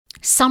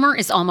Summer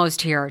is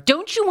almost here.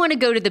 Don't you want to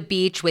go to the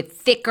beach with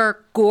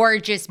thicker,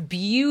 gorgeous,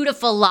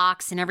 beautiful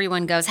locks and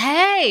everyone goes,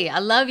 "Hey, I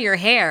love your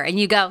hair." And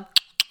you go,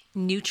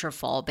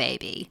 "Nutrafol,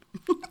 baby."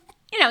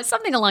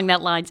 Something along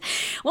that lines.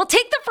 Well,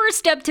 take the first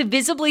step to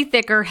visibly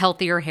thicker,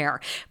 healthier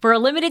hair. For a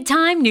limited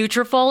time,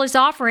 Nutrafol is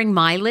offering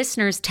my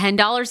listeners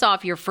 $10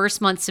 off your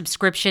first month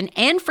subscription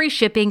and free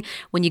shipping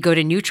when you go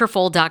to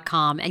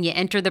Nutrafol.com and you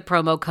enter the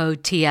promo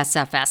code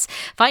TSFS.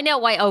 Find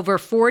out why over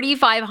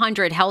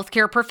 4,500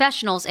 healthcare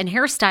professionals and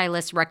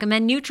hairstylists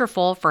recommend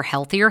Nutrafol for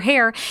healthier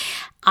hair.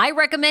 I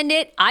recommend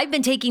it. I've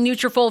been taking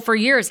Nutrafol for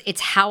years.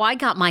 It's how I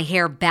got my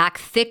hair back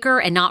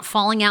thicker and not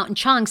falling out in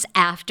chunks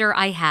after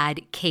I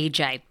had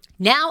KJ.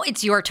 Now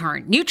it's your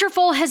turn.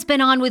 Nutrafol has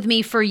been on with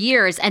me for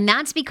years, and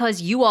that's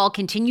because you all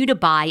continue to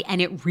buy,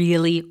 and it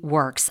really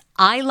works.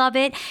 I love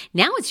it.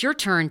 Now it's your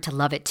turn to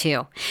love it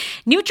too.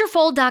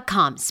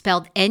 Nutrafol.com,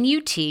 spelled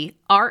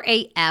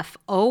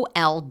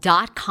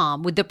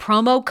Nutrafol.com with the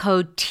promo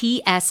code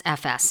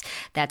TSFS.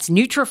 That's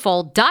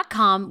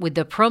Nutrafol.com with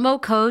the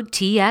promo code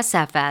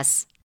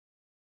TSFS.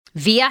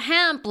 Via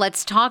Hemp,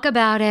 let's talk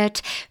about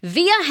it.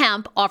 Via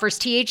Hemp offers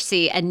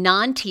THC and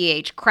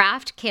non-TH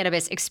craft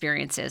cannabis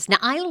experiences. Now,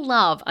 I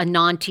love a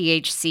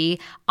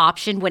non-THC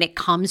option when it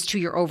comes to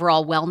your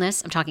overall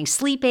wellness. I'm talking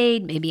sleep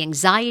aid, maybe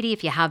anxiety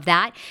if you have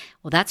that.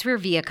 Well, that's where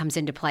Via comes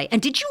into play.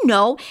 And did you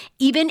know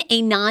even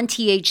a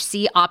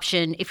non-THC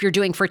option, if you're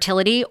doing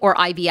fertility or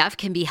IVF,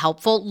 can be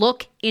helpful?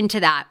 Look into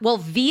that. Well,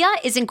 Via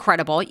is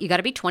incredible. You got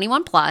to be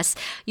 21 plus.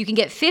 You can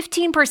get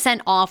 15%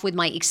 off with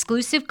my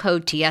exclusive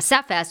code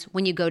TSFS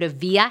when you go to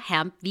Via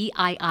Hemp,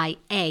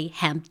 VIIA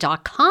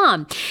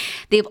hemp.com.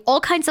 They have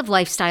all kinds of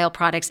lifestyle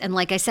products. And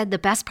like I said, the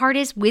best part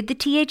is with the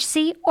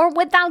THC or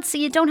without, so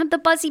you don't have the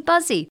buzzy.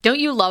 Don't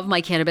you love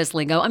my cannabis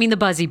lingo? I mean, the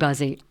buzzy.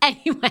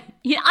 Anyway, I'm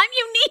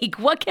unique.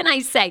 What can I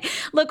say?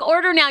 Look,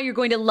 order now. You're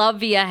going to love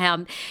Via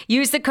Hemp.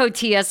 Use the code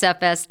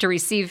TSFS to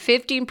receive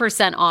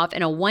 15% off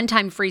and a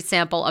one-time free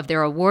sample of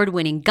their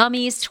award-winning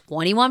gummies,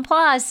 21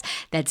 plus.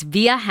 That's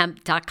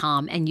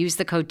viahemp.com and use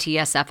the code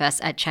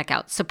TSFS at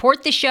checkout.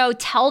 Support the show.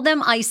 Tell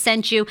them I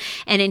sent you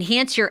and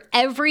enhance your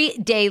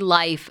everyday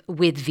life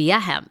with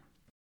Via Hemp.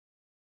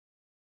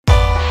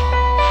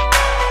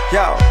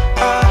 Yo,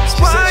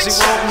 she said she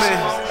want me,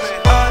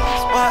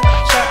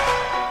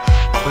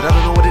 but I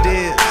don't know what it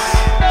is.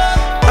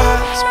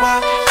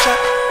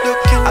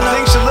 I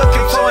think she's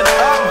looking for an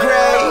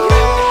upgrade.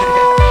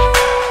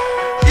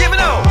 You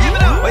know,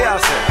 what y'all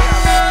say?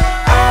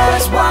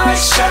 Eyes wide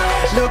shut,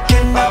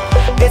 looking up,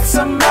 it's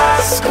a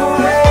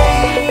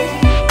masquerade.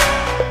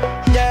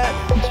 Yeah.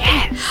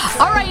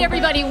 All right,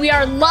 everybody, we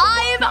are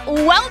live.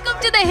 Welcome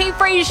to the Hey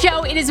Frase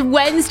Show. It is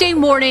Wednesday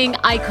morning.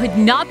 I could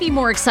not be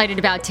more excited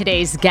about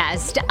today's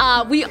guest.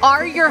 We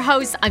are your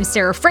hosts. I'm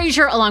Sarah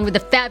Fraser, along with the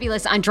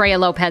fabulous Andrea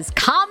Lopez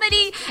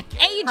Comedy.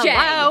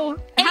 AJ.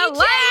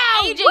 Hello.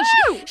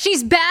 AJ.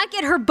 She's back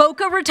at her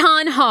Boca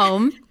Raton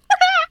home.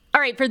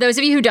 All right, for those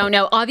of you who don't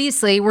know,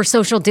 obviously we're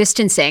social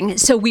distancing,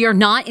 so we are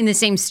not in the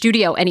same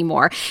studio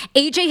anymore.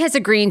 AJ has a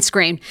green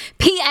screen.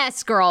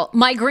 P.S. girl,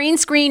 my green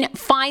screen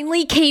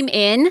finally came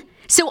in.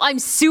 So I'm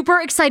super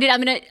excited. I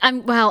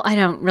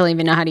don't really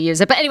even know how to use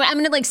it. But anyway,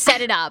 I'm going to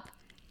set it up.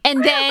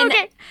 And then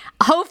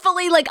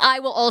hopefully I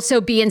will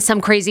also be in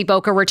some crazy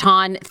Boca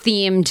Raton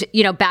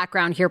themed,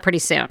 background here pretty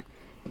soon.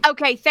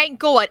 Okay, thank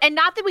God. And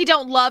not that we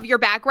don't love your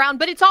background,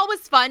 but it's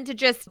always fun to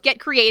just get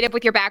creative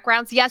with your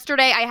backgrounds.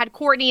 Yesterday, I had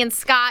Courtney and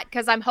Scott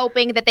because I'm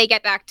hoping that they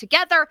get back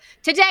together.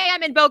 Today,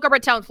 I'm in Boca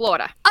Raton,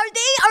 Florida.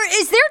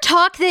 Is there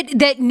talk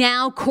that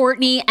now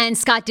Courtney and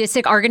Scott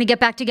Disick are going to get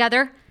back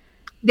together?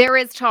 There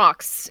is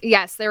talks.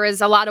 Yes, there is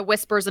a lot of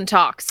whispers and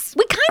talks.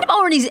 We kind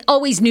of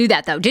always knew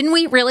that, though, didn't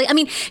we, really? I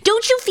mean,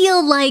 don't you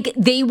feel like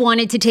they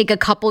wanted to take a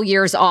couple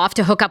years off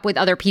to hook up with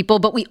other people,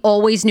 but we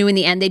always knew in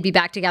the end they'd be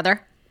back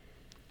together?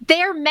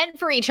 They're meant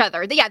for each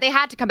other. Yeah, they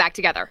had to come back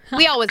together.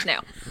 We always knew.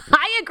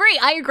 I agree.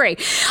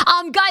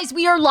 Guys,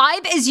 we are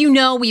live. As you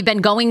know, we've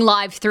been going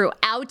live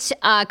throughout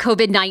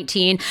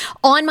COVID-19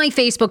 on my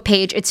Facebook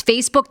page. It's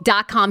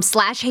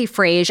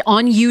facebook.com/HeyFrase,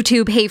 on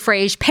YouTube, Hey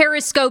Frase,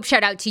 Periscope,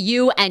 shout out to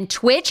you, and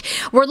Twitch.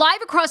 We're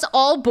live across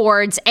all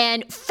boards.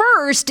 And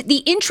first,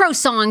 the intro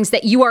songs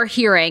that you are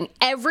hearing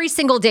every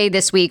single day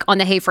this week on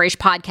the Hey Frase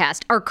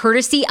podcast are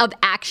courtesy of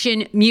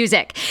Action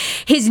Music.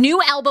 His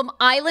new album,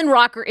 Island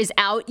Rocker, is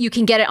out. You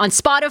can get it on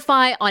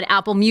Spotify, on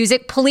Apple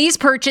Music. Please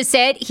purchase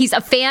it. He's a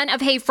fan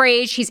of Hey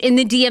Frase. He's in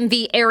the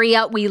DMV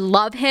area. We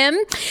love him.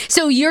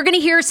 So you're going to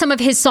hear some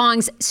of his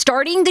songs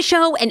starting the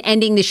show and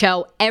ending the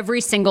show every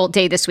single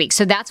day this week.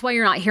 So that's why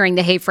you're not hearing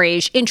the Hey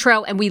Frase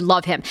intro, and we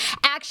love him.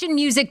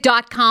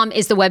 actionmusic.com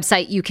is the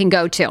website you can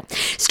go to.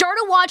 Start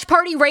a watch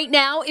party right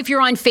now. If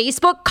you're on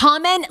Facebook,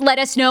 comment, let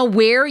us know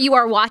where you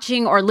are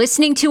watching or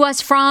listening to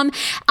us from.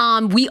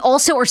 We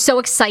also are so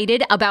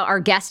excited about our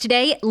guest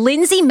today.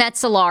 Lindsey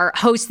Metselaar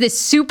hosts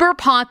this super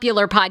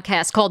popular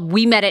podcast called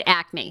We Met at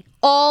Acme,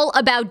 all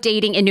about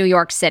dating in New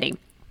York City.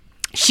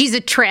 She's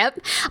a trip.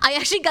 I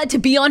actually got to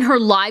be on her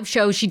live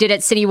show she did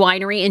at City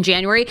Winery in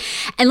January.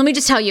 And let me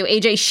just tell you,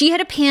 AJ, she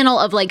had a panel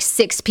of like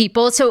 6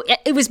 people. So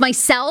it was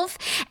myself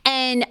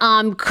and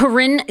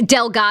Corinne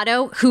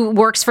Delgado, who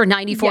works for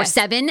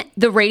 94.7,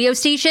 the radio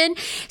station.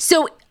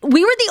 So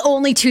we were the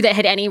only 2 that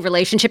had any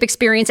relationship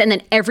experience. And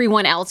then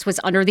everyone else was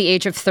under the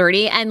age of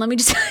 30. And let me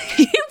just tell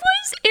you,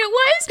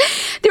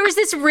 there was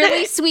this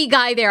really sweet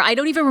guy there. I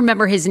don't even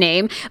remember his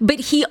name, but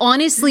he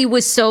honestly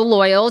was so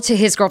loyal to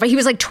his girlfriend. He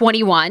was like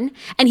 21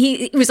 and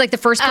he was like the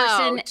first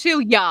person. Oh,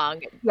 too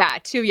young. Yeah,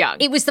 too young.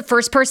 It was the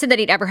first person that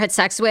he'd ever had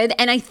sex with.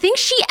 And I think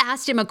she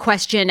asked him a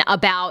question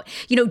about,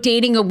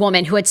 dating a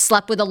woman who had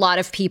slept with a lot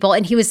of people.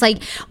 And he was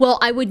like, well,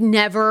 I would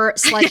never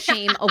slut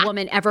shame a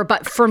woman ever.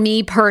 But for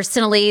me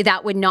personally,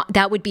 that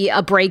would be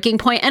a breaking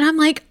point. And I'm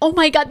like, oh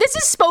my God, this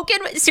is spoken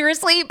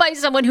seriously by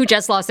someone who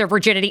just lost their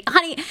virginity.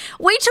 Honey,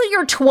 wait till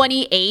you're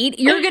 28.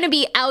 You're going to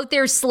be out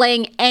there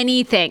slaying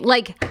anything.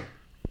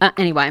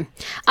 Anyway,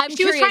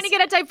 She was trying to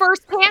get a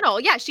diverse panel.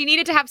 Yeah, she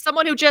needed to have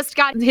someone who just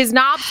got his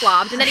knob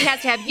slobbed, and then he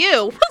has to have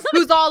you,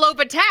 who's all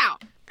over town.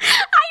 I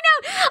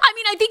know. I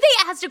mean, I think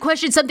they asked a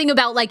question, something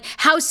about like,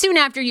 how soon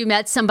after you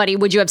met somebody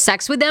would you have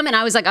sex with them? And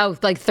I was like, oh,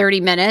 like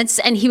 30 minutes.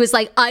 And he was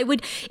like,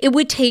 it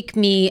would take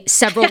me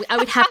several, I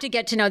would have to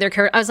get to know their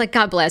character. I was like,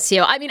 God bless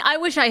you. I mean, I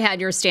wish I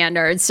had your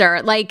standards,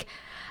 sir.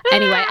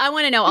 Anyway, I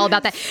want to know all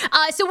about that.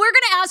 So we're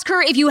going to ask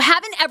her, if you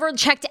haven't ever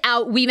checked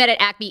out We Met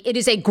at Acme, it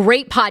is a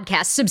great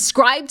podcast.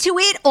 Subscribe to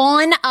it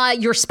on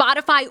your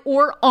Spotify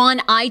or on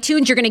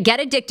iTunes. You're going to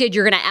get addicted.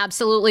 You're going to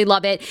absolutely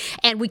love it.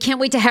 And we can't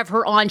wait to have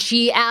her on.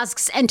 She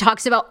asks and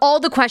talks about all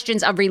the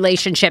questions of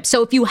relationships.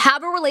 So if you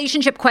have a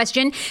relationship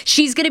question,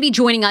 she's going to be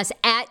joining us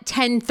at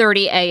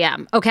 10:30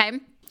 a.m. Okay?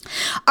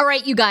 All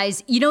right, you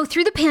guys,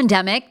 through the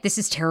pandemic, this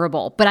is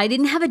terrible, but I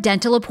didn't have a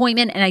dental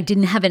appointment and I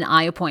didn't have an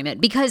eye appointment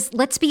because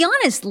let's be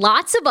honest,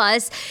 lots of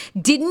us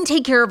didn't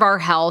take care of our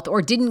health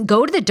or didn't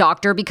go to the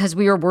doctor because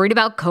we were worried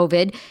about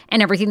COVID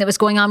and everything that was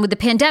going on with the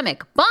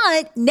pandemic.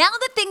 But now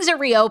that things are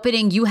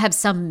reopening, you have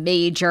some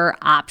major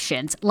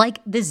options like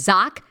the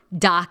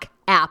ZocDoc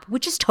app,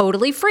 which is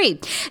totally free.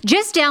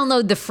 Just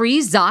download the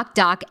free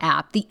ZocDoc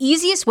app, the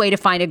easiest way to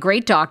find a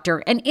great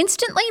doctor and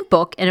instantly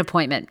book an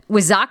appointment.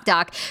 With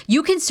ZocDoc,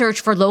 you can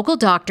search for local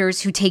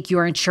doctors who take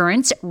your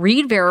insurance,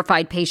 read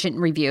verified patient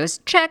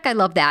reviews, check, I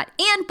love that,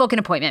 and book an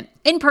appointment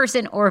in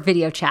person or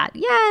video chat.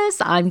 Yes,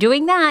 I'm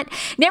doing that.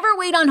 Never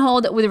wait on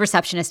hold with a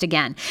receptionist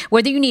again.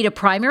 Whether you need a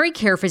primary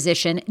care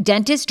physician,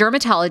 dentist,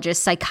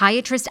 dermatologist,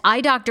 psychiatrist,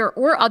 eye doctor,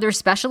 or other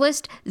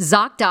specialist,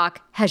 ZocDoc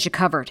has you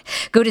covered.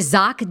 Go to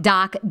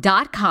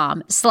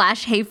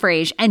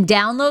ZocDoc.com/HeyFrage and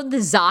download the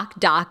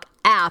ZocDoc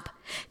app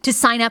to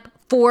sign up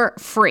for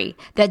free.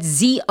 That's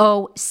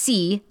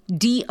ZocDoc.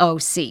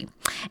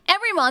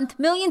 Every month,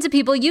 millions of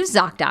people use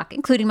ZocDoc,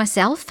 including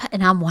myself,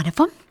 and I'm one of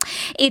them.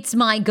 It's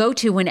my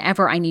go-to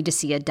whenever I need to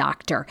see a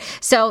doctor.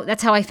 So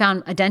that's how I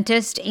found a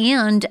dentist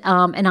and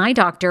an eye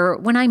doctor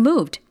when I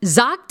moved.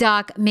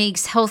 ZocDoc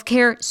makes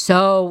healthcare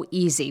so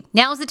easy.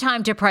 Now's the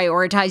time to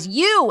prioritize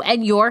you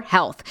and your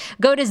health.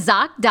 Go to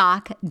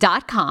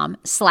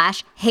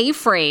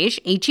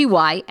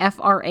ZocDoc.com/HeyFrage,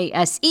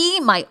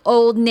 HeyFrase, my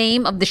old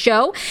name of the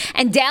show,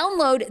 and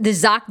download the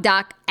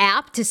ZocDoc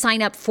app to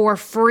sign up for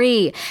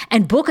free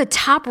and book a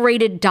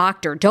top-rated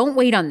doctor. Don't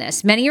wait on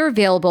this. Many are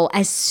available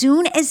as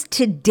soon as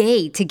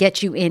today to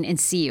get you in and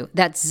see you.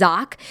 That's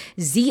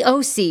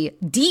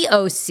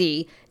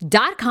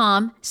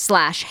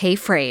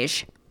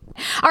ZocDoc.com/HeyFrage.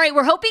 All right,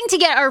 we're hoping to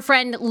get our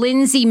friend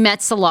Lindsey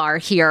Metselaar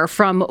here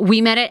from We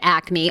Met at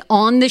Acme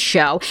on the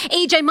show.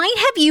 Age, I might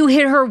have you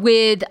hit her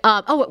with,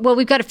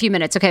 we've got a few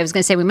minutes. Okay, I was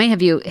going to say we might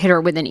have you hit her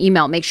with an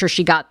email. Make sure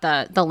she got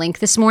the link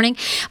this morning.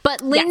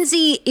 But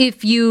Lindsey,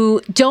 if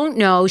you don't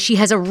know, she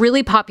has a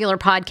really popular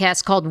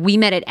podcast called We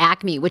Met at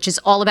Acme, which is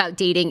all about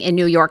dating in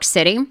New York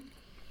City.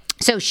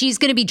 So she's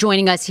going to be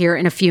joining us here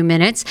in a few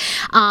minutes.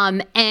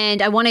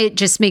 And I want to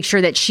just make sure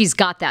that she's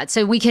got that.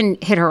 So we can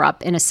hit her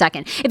up in a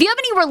second. If you have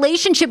any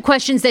relationship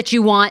questions that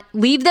you want,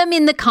 leave them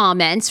in the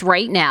comments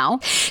right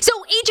now. So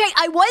AJ,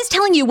 I was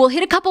telling you, we'll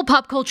hit a couple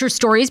pop culture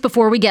stories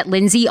before we get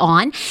Lindsey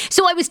on.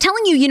 So I was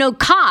telling you,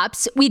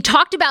 Cops, we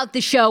talked about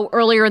the show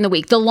earlier in the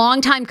week. The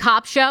Longtime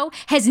Cop show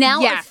has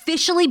now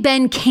officially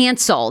been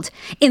canceled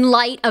in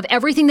light of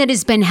everything that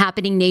has been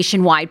happening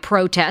nationwide,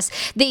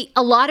 protests.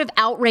 A lot of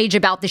outrage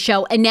about the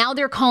show. And now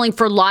they're calling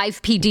for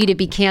Live PD to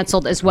be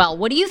canceled as well.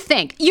 What do you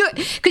think?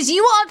 Because we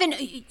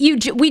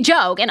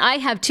joke, and I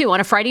have too, on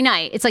a Friday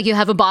night. It's like you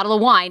have a bottle of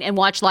wine and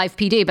watch Live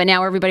PD, but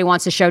now everybody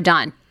wants the show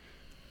done.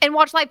 And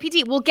watch Live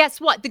PD. Well, guess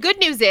what? The good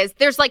news is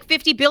there's like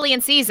 50 billion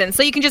seasons,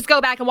 so you can just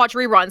go back and watch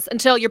reruns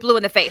until you're blue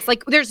in the face.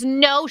 Like, there's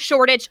no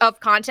shortage of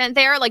content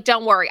there. Like,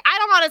 don't worry. I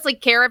don't honestly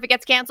care if it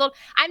gets canceled.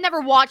 I'm never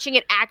watching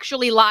it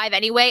actually live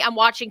anyway. I'm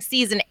watching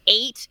season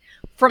 8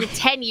 from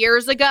 10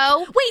 years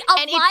ago. Wait,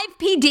 Live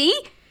PD?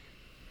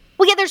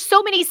 Well, yeah, there's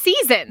so many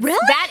seasons. Really?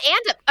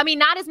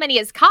 Not as many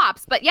as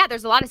Cops, but yeah,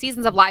 there's a lot of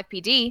seasons of Live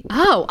PD.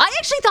 Oh, I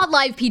actually thought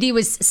Live PD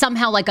was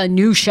somehow like a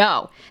new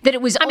show. That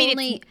it was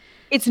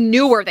It's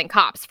newer than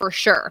Cops, for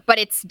sure, but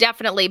it's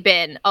definitely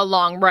been a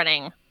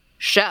long-running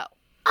show.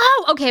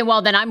 Oh, okay.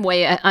 Well, then I'm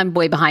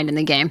way behind in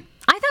the game.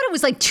 I thought it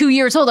was like 2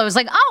 years old. I was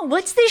like, oh,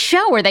 what's this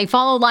show where they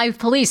follow live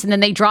police and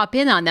then they drop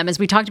in on them, as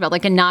we talked about,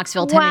 like in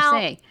Knoxville,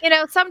 Tennessee?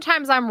 Well,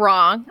 sometimes I'm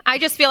wrong. I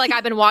just feel like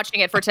I've been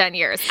watching it for 10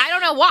 years. I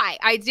don't know why.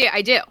 I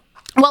do.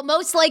 Well,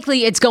 most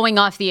likely it's going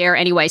off the air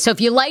anyway. So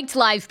if you liked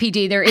Live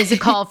PD, there is a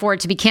call for it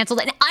to be canceled.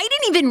 And I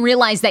didn't even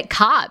realize that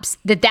Cops,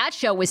 that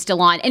show was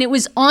still on. And it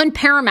was on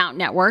Paramount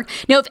Network.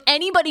 Now, if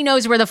anybody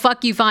knows where the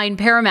fuck you find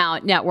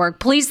Paramount Network,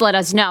 please let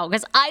us know.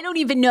 Because I don't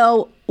even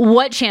know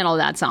what channel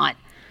that's on.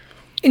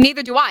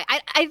 Neither do I.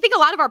 I think a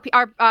lot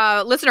of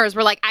our listeners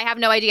were like, I have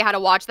no idea how to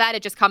watch that.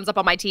 It just comes up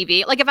on my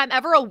TV. Like if I'm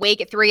ever awake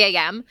at 3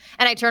 a.m.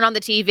 and I turn on the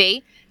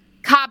TV,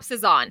 Cops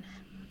is on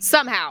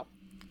somehow.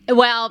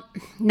 Well,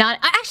 not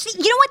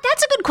actually. You know what?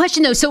 That's a good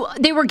question, though. So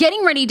they were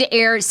getting ready to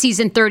air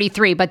season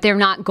 33, but they're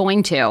not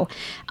going to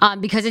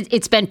because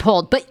it's been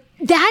pulled. But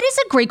that is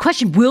a great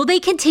question. Will they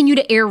continue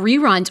to air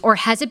reruns, or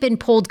has it been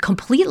pulled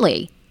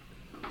completely?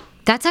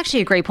 That's actually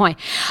a great point.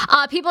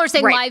 People are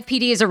saying Live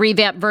PD is a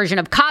revamped version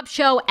of Cop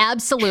Show.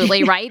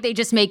 Absolutely, right? They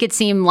just make it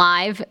seem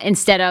live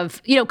instead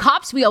of,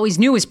 Cops we always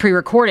knew was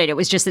pre-recorded. It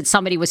was just that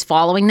somebody was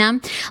following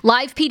them.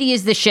 Live PD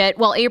is the shit.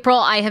 Well, April,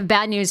 I have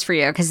bad news for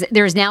you because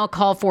there's now a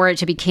call for it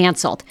to be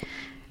canceled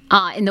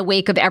in the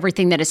wake of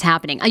everything that is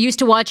happening. I used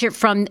to watch it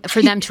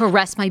for them to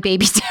arrest my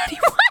baby daddy.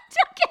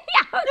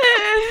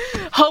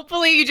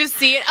 Hopefully you just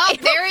see it. Oh,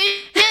 there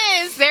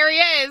he is. There he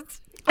is.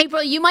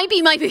 April, you might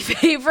be my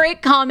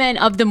favorite comment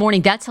of the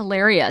morning. That's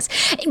hilarious.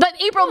 But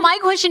April, my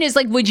question is,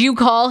 would you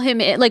call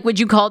him, would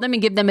you call them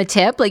and give them a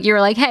tip? Like, you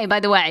were like, hey, by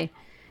the way,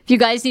 if you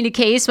guys need a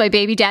case, my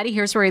baby daddy,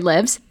 here's where he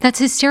lives. That's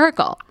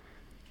hysterical.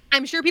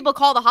 I'm sure people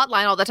call the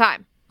hotline all the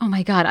time. Oh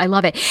my God, I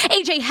love it.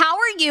 AJ, how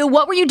are you?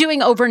 What were you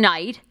doing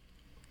overnight?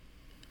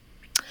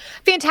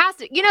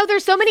 Fantastic.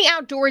 There's so many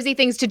outdoorsy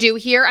things to do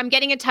here. I'm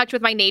getting in touch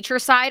with my nature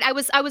side. I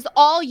was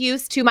all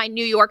used to my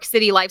New York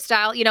City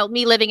lifestyle,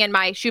 me living in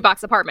my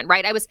shoebox apartment,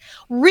 right? I was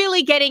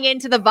really getting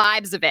into the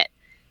vibes of it.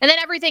 And then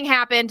everything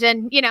happened.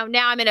 And,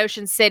 now I'm in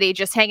Ocean City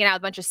just hanging out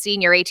with a bunch of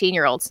senior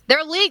 18-year-olds.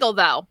 They're legal,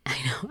 though.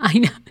 I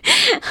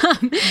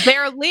know.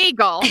 They're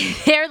legal.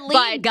 They're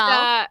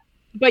legal.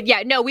 But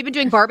yeah, no, we've been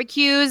doing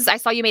barbecues. I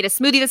saw you made a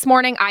smoothie this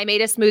morning. I made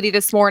a smoothie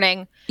this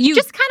morning. You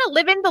just kind of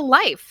living the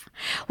life.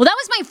 Well, that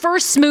was my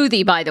first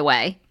smoothie, by the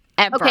way,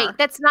 ever. Okay,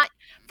 that's not.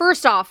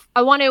 First off,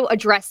 I want to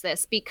address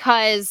this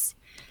because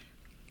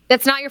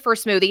that's not your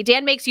first smoothie.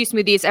 Dan makes you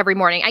smoothies every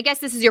morning. I guess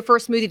this is your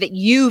first smoothie that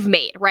you've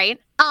made, right?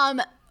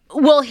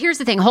 Well, here's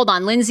the thing. Hold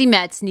on. Lindsey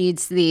Metz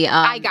needs the...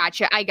 I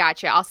gotcha.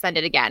 I'll send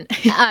it again.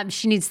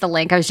 She needs the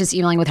link. I was just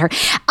emailing with her.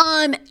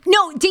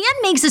 No, Dan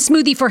makes a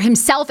smoothie for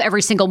himself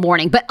every single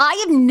morning, but I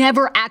have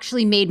never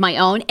actually made my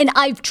own. And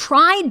I've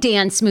tried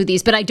Dan's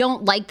smoothies, but I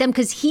don't like them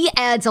because he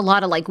adds a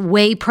lot of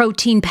whey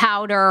protein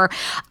powder.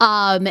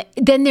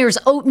 Then there's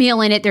oatmeal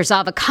in it. There's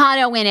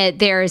avocado in it.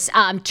 There's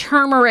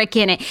turmeric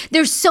in it.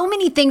 There's so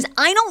many things.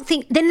 I don't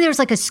think... Then there's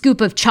a scoop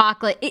of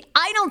chocolate.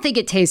 I don't think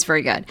it tastes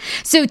very good.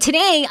 So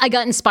today I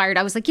got inspired.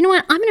 I was like, you know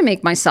what? I'm going to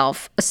make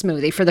myself a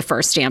smoothie for the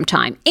first damn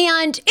time.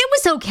 And it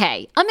was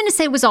okay. I'm going to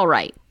say it was all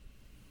right.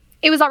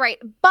 It was all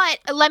right. But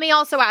let me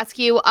also ask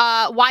you,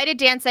 why did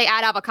Dan say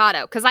add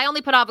avocado? Because I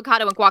only put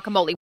avocado in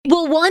guacamole.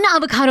 Well, one,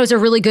 avocados are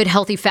really good,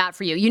 healthy fat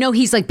for you.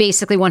 He's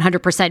basically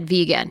 100%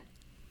 vegan.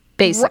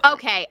 Basically.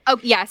 Okay. Oh,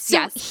 yes, so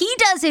yes. He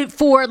does it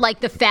for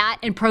the fat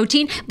and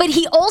protein, but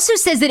he also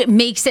says that it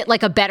makes it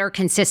a better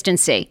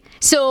consistency.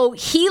 So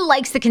he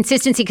likes the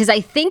consistency because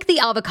I think the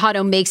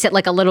avocado makes it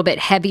a little bit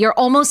heavier,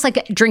 almost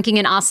like drinking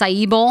an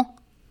acai bowl.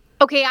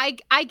 Okay,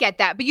 I get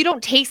that, but you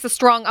don't taste the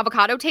strong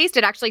avocado taste.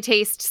 It actually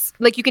tastes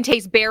like you can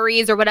taste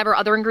berries or whatever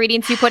other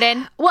ingredients you put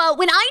in. Well,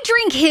 when I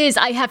drink his,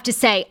 I have to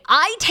say,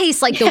 I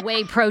taste the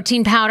whey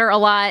protein powder a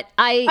lot.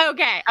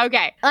 Okay.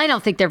 I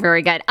don't think they're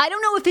very good. I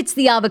don't know if it's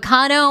the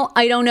avocado.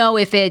 I don't know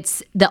if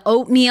it's the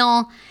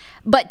oatmeal.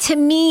 But to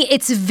me,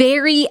 it's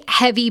very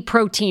heavy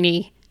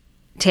proteiny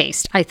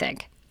taste, I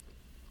think.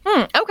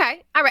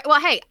 Okay. All right. Well,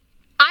 hey.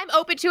 I'm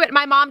open to it.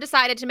 My mom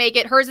decided to make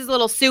it. Hers is a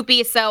little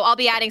soupy, so I'll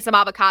be adding some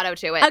avocado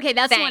to it. Okay,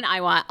 that's the one I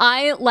want.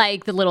 I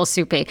like the little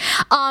soupy.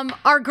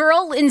 Our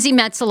girl, Lindsey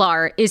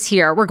Metselaar, is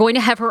here. We're going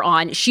to have her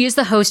on. She is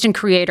the host and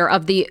creator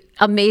of the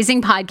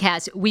amazing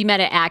podcast, We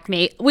Met at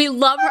Acme. We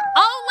love her.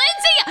 Oh,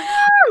 Lindsey!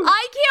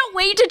 I can't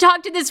wait to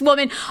talk to this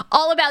woman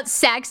all about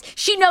sex.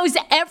 She knows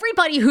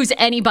everybody who's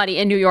anybody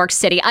in New York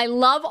City. I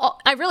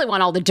really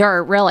want all the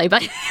dirt, really,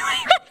 but...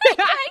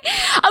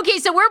 Okay,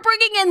 so we're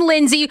bringing in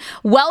Lindsey.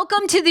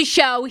 Welcome to the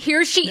show.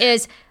 Here she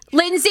is.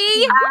 Lindsey.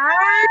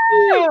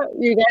 Hi.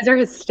 You guys are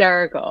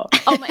hysterical.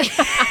 Oh my.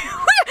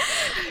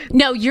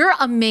 No, you're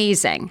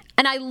amazing.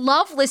 And I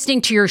love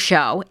listening to your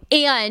show.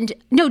 And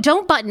no,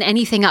 don't button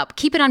anything up.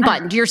 Keep it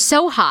unbuttoned. You're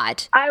so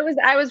hot. I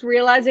was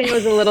realizing it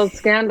was a little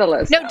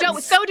scandalous. No,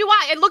 don't. So do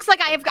I. It looks like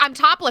I'm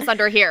topless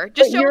under here.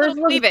 Just show a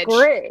little cleavage.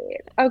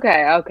 Great.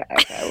 Okay.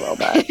 A little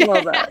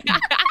bit.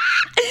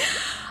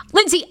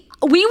 Lindsey,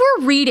 we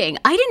were reading,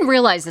 I didn't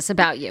realize this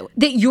about you,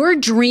 that your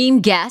dream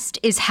guest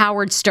is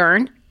Howard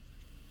Stern.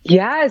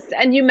 Yes.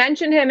 And you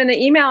mentioned him in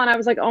the email and I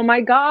was like, oh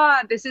my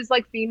God, this is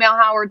like female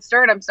Howard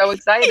Stern. I'm so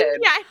excited.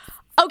 Yes.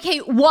 Okay,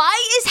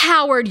 why is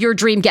Howard your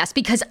dream guest?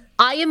 Because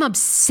I am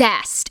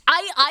obsessed.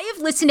 I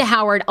have listened to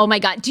Howard. Oh my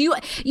God.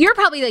 You're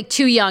probably like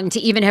too young to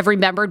even have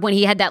remembered when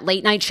he had that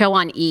late night show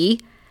on E!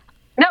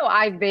 No,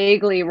 I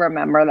vaguely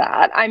remember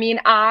that. I mean,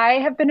 I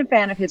have been a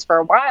fan of his for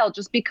a while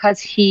just because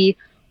he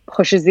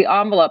pushes the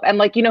envelope. And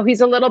like,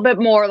 he's a little bit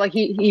more like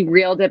he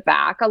reeled it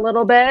back a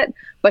little bit,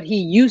 but he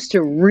used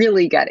to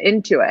really get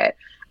into it.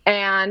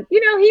 And, he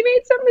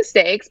made some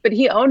mistakes, but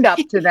he owned up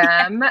to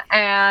them.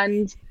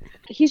 And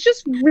he's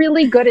just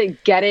really good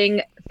at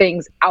getting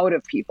things out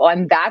of people.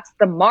 And that's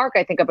the mark,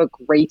 I think, of a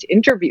great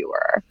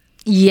interviewer.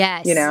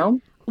 Yes.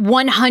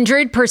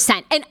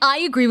 100%. And I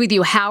agree with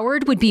you.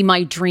 Howard would be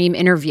my dream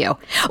interview.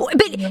 But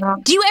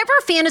do you ever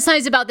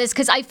fantasize about this?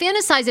 Because I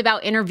fantasize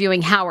about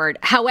interviewing Howard.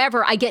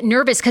 However, I get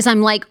nervous because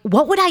I'm like,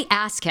 what would I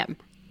ask him?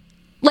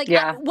 Like,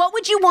 what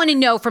would you want to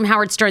know from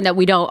Howard Stern that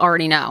we don't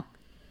already know?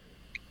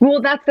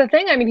 Well, that's the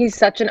thing. I mean, he's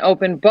such an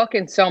open book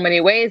in so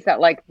many ways that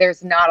like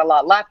there's not a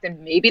lot left. And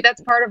maybe that's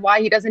part of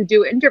why he doesn't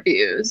do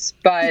interviews.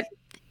 But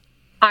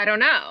I don't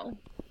know.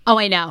 Oh,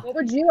 I know. What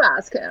would you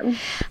ask him?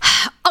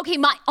 Okay,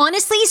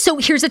 honestly, so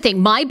here's the thing.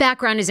 My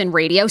background is in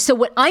radio. So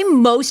what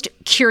I'm most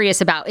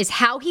curious about is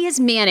how he has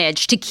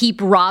managed to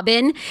keep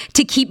Robin,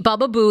 to keep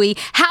Baba Booey.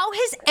 How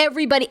has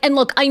everybody, and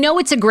look, I know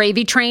it's a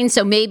gravy train,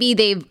 so maybe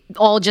they've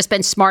all just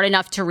been smart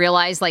enough to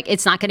realize like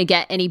it's not going to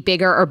get any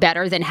bigger or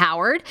better than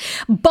Howard.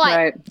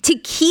 But to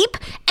keep,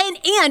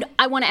 and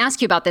I want to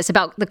ask you about this,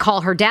 about the Call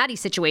Her Daddy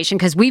situation,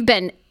 because we've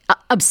been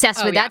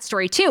obsessed with that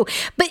story too.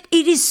 But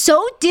it is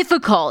so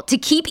difficult to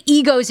keep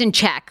egos in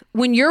check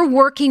when you're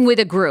working with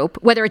a group,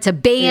 whether it's a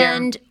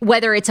band,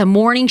 whether it's a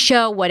morning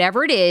show,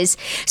 whatever it is.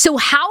 So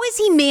how has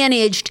he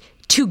managed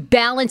to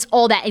balance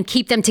all that and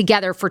keep them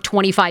together for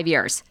 25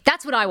 years?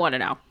 That's what I want to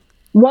know.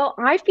 Well,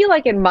 I feel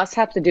like it must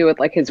have to do with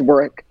like his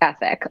work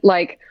ethic.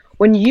 Like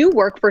when you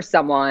work for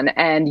someone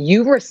and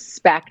you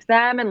respect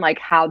them and like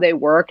how they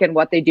work and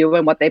what they do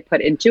and what they put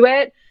into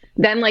it,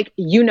 then like,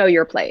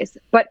 your place.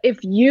 But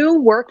if you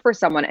work for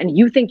someone and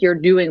you think you're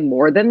doing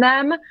more than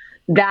them,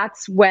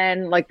 that's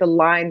when like the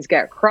lines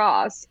get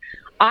crossed.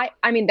 I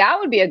mean, that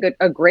would be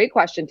a great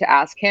question to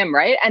ask him.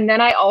 Right. And then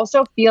I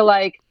also feel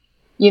like,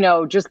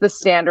 just the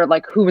standard,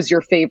 like who was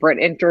your favorite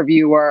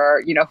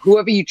interviewer,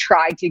 whoever you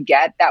tried to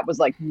get that was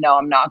like, no,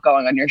 I'm not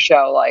going on your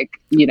show. Like,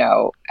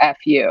 F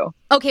you.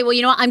 Okay,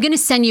 well, I'm going to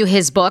send you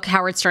his book,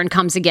 Howard Stern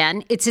Comes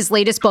Again. It's his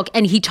latest book,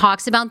 and he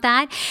talks about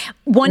that.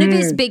 One of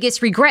his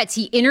biggest regrets,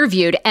 he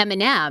interviewed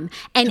Eminem,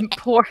 and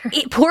poor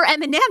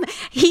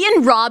Eminem. He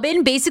and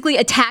Robin basically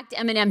attacked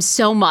Eminem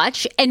so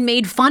much and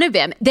made fun of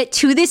him that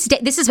to this day,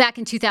 this is back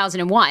in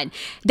 2001,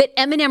 that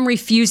Eminem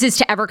refuses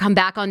to ever come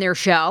back on their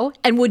show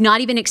and would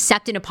not even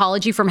accept an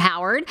apology from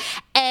Howard.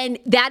 And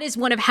that is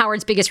one of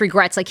Howard's biggest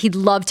regrets. Like, he'd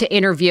love to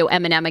interview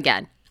Eminem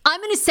again. I'm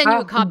going to send you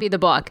a copy of the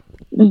book.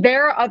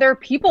 There are other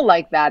people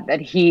like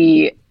that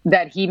he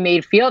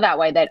made feel that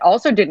way that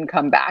also didn't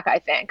come back, I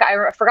think.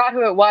 I forgot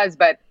who it was,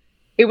 but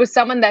it was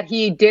someone that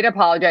he did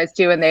apologize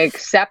to and they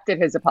accepted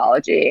his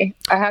apology.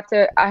 I have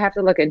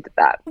to look into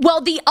that.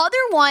 Well, the other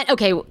one,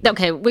 okay,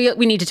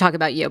 we need to talk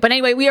about you. But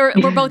anyway, we're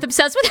both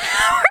obsessed with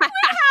Howard.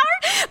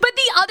 But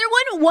the other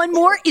one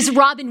more, is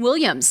Robin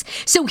Williams.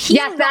 So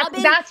yes.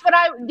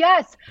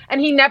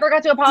 And he never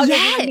got to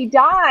apologize when he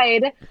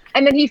died.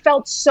 And then he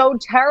felt so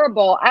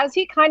terrible, as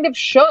he kind of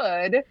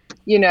should,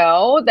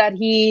 that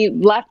he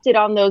left it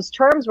on those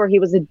terms where he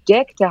was a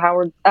dick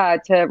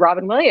to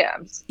Robin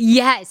Williams.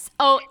 Yes.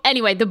 Oh,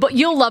 anyway, the book,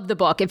 you'll love the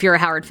book if you're a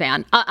Howard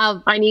fan.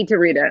 I need to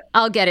read it.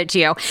 I'll get it to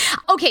you.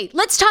 Okay,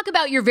 let's talk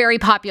about your very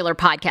popular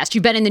podcast.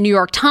 You've been in the New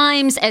York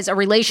Times as a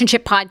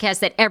relationship podcast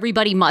that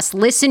everybody must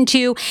listen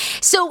to.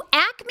 So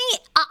Acme,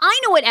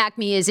 I know what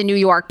Acme is in New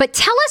York, but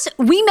tell us,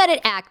 we met at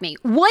Acme.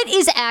 What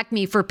is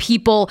Acme for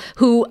people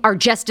who are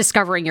just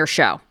discovering your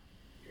show?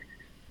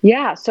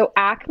 Yeah, so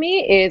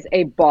Acme is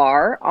a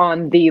bar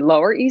on the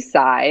Lower East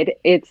Side.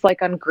 It's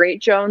like on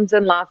Great Jones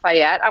and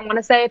Lafayette, I want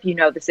to say, if you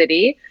know the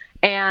city.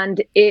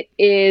 And it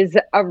is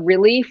a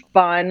really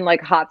fun,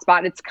 like,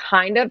 hotspot. It's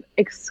kind of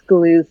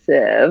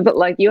exclusive.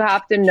 Like, you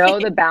have to know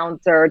the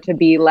bouncer to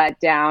be let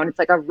down. It's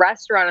like a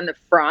restaurant in the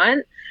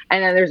front,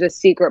 and then there's a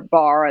secret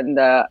bar in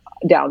the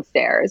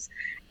downstairs.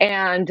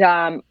 And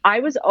I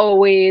was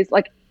always,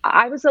 like,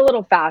 I was a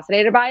little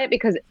fascinated by it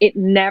because it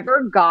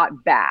never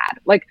got bad.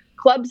 Like,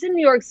 clubs in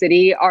New York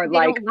City are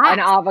like an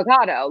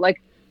avocado.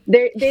 Like,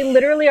 they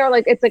literally are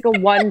like, it's like a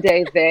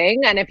one-day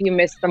thing. And if you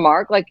miss the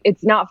mark, like,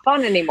 it's not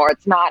fun anymore.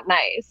 It's not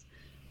nice.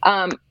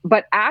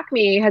 But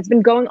Acme has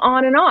been going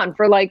on and on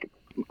for like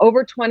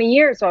over 20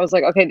 years. So I was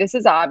like, okay, this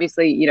is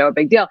obviously, a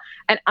big deal.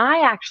 And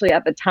I actually,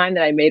 at the time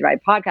that I made my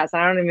podcast,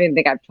 and I don't even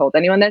think I've told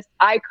anyone this,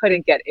 I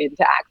couldn't get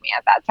into Acme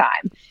at that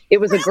time.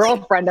 It was a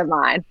girlfriend of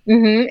mine.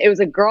 It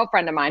was a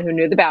girlfriend of mine who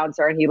knew the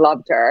bouncer and he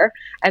loved her.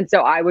 And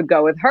so I would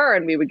go with her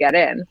and we would get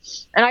in.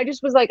 And I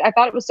just was like, I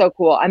thought it was so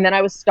cool. And then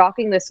I was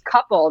stalking this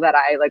couple that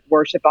I like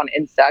worship on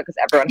Insta because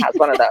everyone has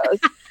one of those.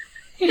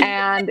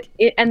 And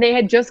they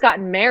had just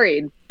gotten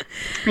married.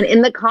 And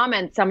in the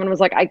comments, someone was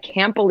like, I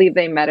can't believe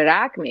they met at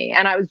Acme.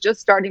 And I was just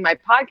starting my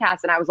podcast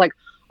and I was like,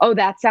 oh,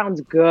 that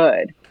sounds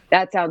good.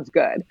 That sounds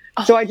good.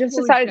 So I just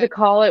decided to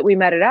call it We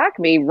Met at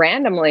Acme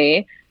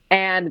randomly.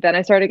 And then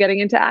I started getting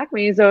into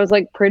Acme. So it was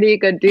like pretty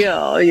good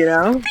deal, you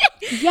know?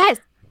 Yes.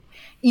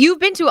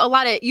 You've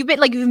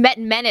met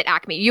men at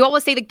Acme. You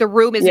always say like the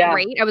room is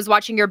great. I was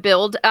watching your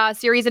Build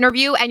series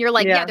interview and you're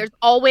like, there's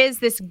always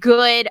this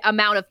good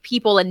amount of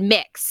people and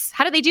mix.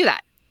 How do they do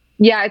that?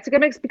 Yeah, it's a good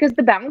mix because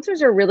the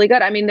bouncers are really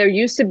good. I mean, there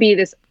used to be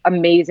this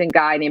amazing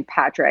guy named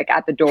Patrick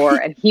at the door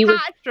and he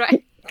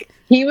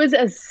was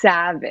a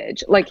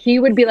savage. Like he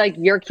would be like,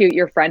 you're cute,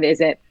 your friend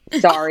isn't.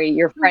 Sorry,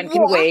 your friend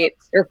can wait.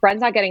 Your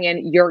friend's not getting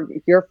in.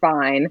 You're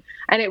fine.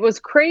 And it was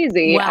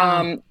crazy.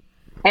 Wow.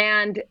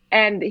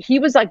 And he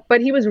was like, but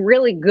he was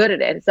really good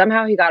at it.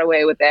 Somehow he got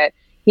away with it.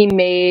 He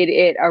made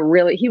it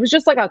he was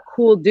just like a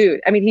cool dude.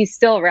 I mean, he's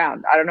still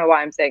around. I don't know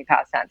why I'm saying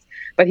past tense,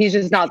 but he's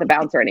just not the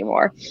bouncer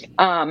anymore.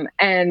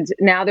 And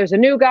now there's a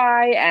new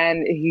guy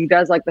and he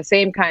does like the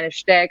same kind of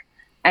shtick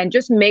and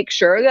just make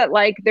sure that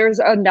like there's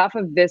enough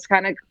of this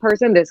kind of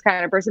person,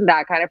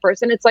 that kind of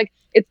person. It's like,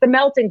 it's the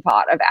melting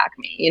pot of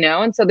Acme, you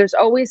know? And so there's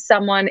always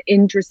someone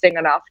interesting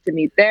enough to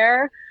meet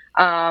there.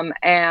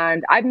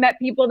 And I've met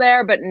people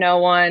there, but no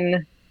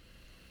one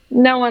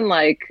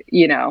like,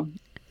 you know,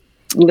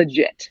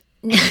 legit.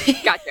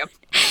 Gotcha.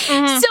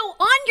 Mm-hmm. So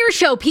on your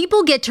show,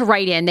 people get to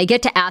write in. They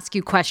get to ask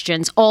you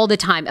questions all the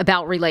time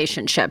about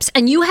relationships.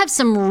 And you have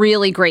some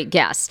really great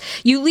guests.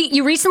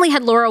 You recently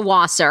had Laura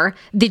Wasser,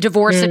 the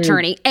divorce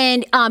attorney,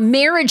 and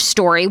Marriage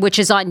Story, which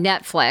is on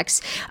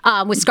Netflix,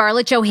 with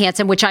Scarlett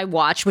Johansson, which I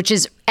watched, which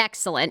is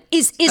excellent,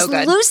 is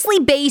loosely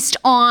based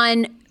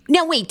on...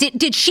 Now, wait,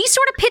 did she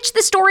sort of pitch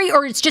the story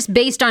or it's just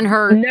based on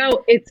her?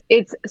 No,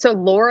 it's so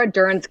Laura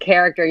Dern's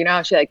character, you know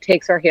how she like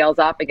takes her heels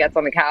off and gets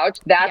on the couch?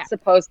 That's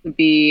supposed to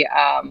be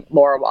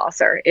Laura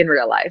Wasser in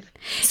real life.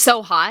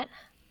 So hot.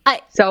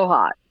 So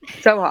hot.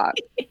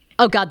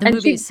 Oh, God, the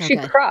movie is so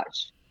good. She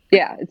crushed.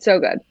 Yeah, it's so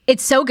good.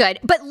 It's so good.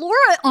 But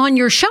Laura on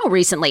your show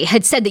recently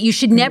had said that you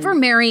should never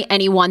marry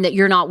anyone that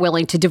you're not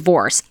willing to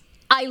divorce.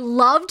 I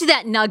loved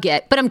that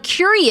nugget, but I'm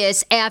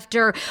curious,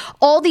 after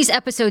all these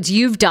episodes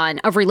you've done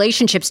of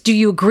relationships, do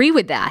you agree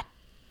with that?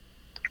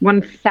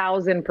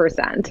 1,000%.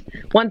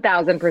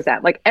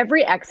 1,000%. Like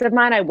every ex of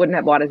mine, I wouldn't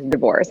have wanted to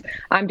divorce.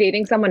 I'm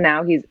dating someone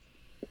now. He's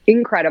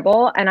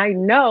incredible. And I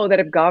know that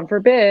if God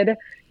forbid,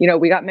 you know,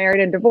 we got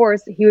married and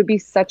divorced, he would be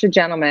such a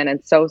gentleman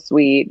and so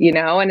sweet, you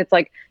know? And it's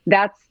like,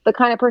 that's the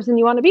kind of person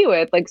you want to be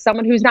with, like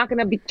someone who's not going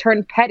to be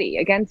turned petty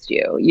against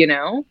you, you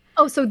know?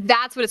 Oh, so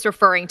that's what it's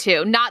referring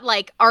to. Not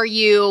like, are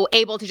you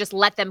able to just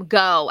let them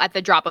go at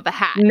the drop of a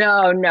hat?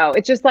 No.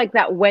 It's just like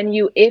that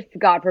if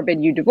God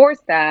forbid you divorce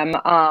them,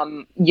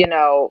 you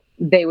know,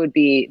 they would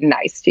be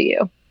nice to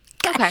you.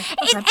 Okay.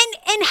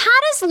 And how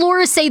does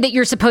Laura say that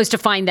you're supposed to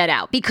find that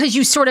out? Because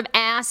you sort of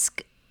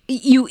ask,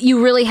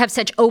 you really have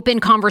such open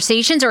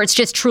conversations, or it's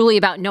just truly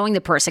about knowing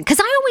the person? Because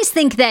I always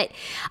think that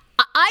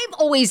I've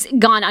always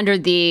gone under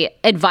the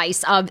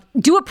advice of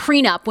do a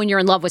prenup when you're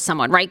in love with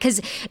someone, right? Because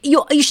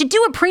you should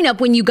do a prenup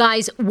when you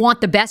guys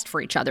want the best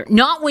for each other,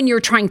 not when you're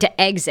trying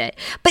to exit.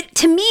 But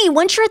to me,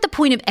 once you're at the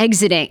point of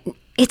exiting,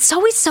 it's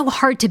always so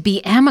hard to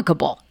be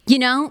amicable, you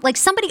know? Like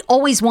somebody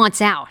always wants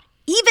out,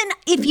 even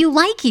if you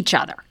like each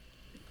other.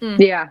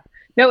 Yeah.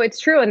 No, it's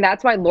true. And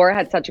that's why Laura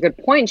had such a good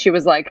point. She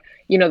was like,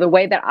 you know, the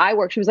way that I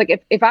work, she was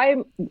like, if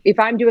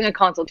I'm doing a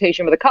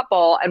consultation with a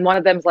couple and one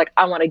of them's like,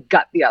 I want to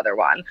gut the other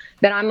one,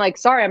 then I'm like,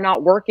 sorry, I'm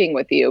not working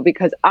with you,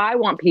 because I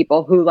want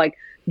people who like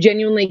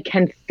genuinely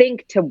can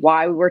think to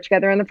why we were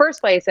together in the first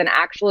place and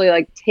actually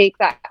like take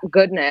that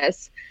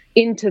goodness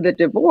into the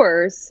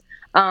divorce,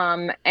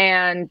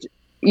 and,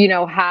 you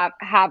know, have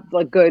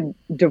like good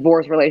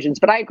divorce relations.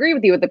 But I agree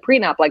with you with the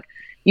prenup, like,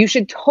 you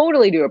should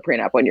totally do a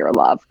prenup when you're in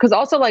love. Because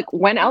also, like,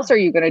 when else are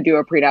you going to do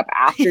a prenup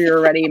after you're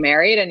already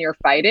married and you're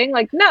fighting?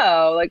 Like,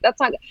 no, like that's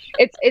not.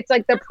 It's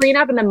like the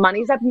prenup and the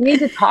money stuff. You need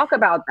to talk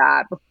about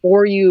that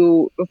before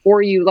you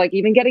like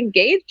even get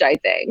engaged, I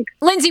think.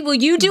 Lindsey, will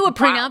you do a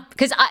prenup?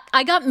 Because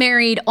I got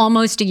married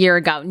almost a year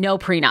ago, no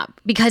prenup,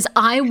 because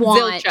I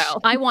want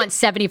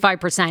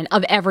 75%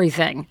 of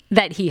everything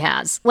that he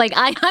has. Like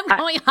I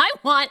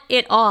want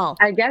it all.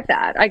 I get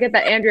that.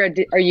 Andrea,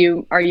 are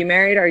you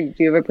married?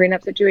 Do you have a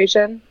prenup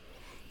situation?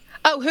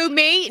 Oh, who,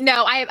 me?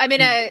 No, I'm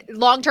in a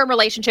long-term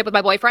relationship with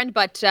my boyfriend,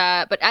 but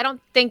I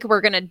don't think we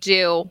haven't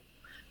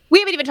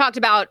even talked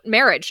about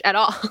marriage at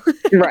all.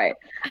 Right.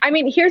 I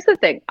mean, here's the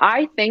thing.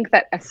 I think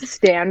that a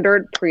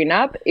standard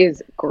prenup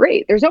is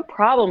great. There's no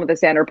problem with a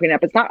standard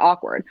prenup. It's not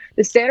awkward.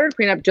 The standard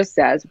prenup just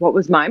says what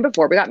was mine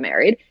before we got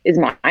married is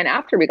mine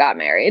after we got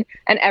married,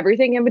 and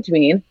everything in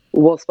between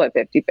we'll split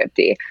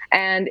 50-50.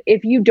 And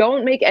if you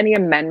don't make any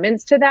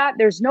amendments to that,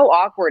 there's no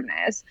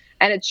awkwardness.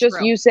 And it's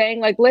just you saying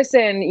like,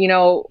 listen, you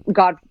know,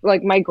 God,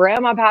 like my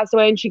grandma passed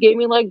away and she gave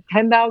me like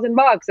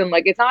 $10,000, and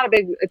like, it's not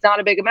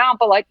a big amount,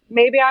 but like,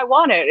 maybe I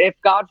want it if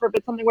God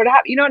forbid something were to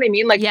happen. You know what I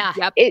mean? Like,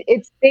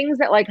 it's things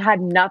that like had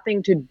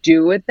nothing to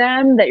do with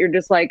them that you're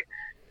just like,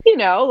 you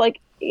know, like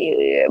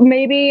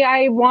maybe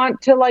I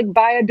want to like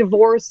buy a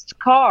divorced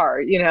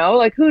car,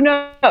 like who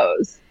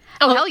knows?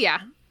 Oh, hell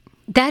yeah.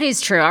 That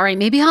is true. All right.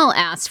 Maybe I'll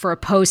ask for a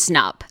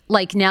post-nup.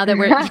 Like now that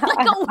we're like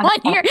a 1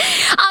 year.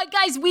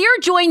 Guys, we are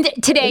joined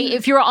today.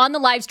 If you're on the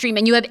live stream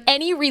and you have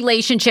any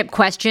relationship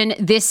question,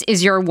 this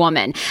is your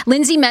woman.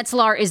 Lindsey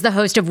Metselaar is the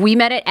host of We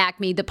Met at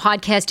Acme. The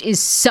podcast is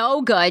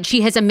so good.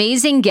 She has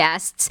amazing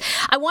guests.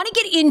 I want to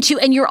get into,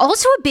 and you're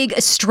also a big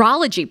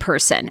astrology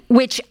person,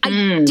 which I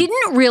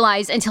didn't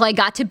realize until I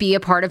got to be a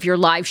part of your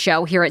live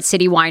show here at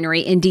City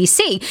Winery in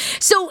DC.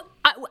 So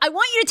I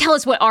want you to tell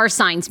us what our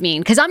signs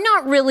mean, because I'm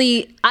not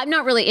really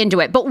into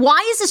it. But why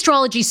is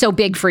astrology so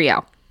big for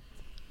you?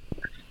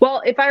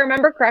 Well, if I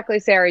remember correctly,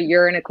 Sarah,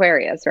 you're an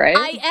Aquarius, right?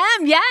 I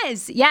am.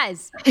 Yes.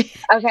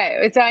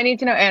 Okay. So I need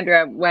to know,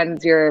 Andrea,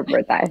 when's your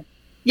birthday?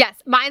 Yes.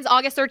 Mine's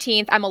August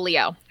 13th. I'm a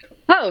Leo.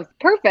 Oh,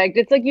 perfect.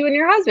 It's like you and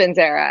your husband,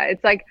 Sarah.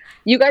 It's like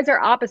you guys are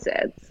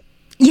opposites.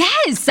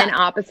 Yes. And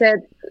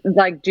opposites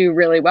like do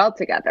really well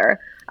together.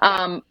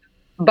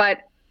 But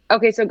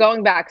okay, so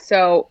going back,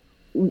 so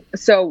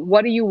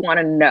what do you want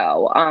to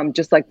know?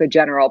 Just like the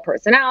general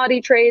personality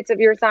traits of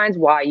your signs,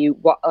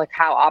 like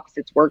how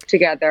opposites work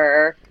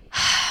together.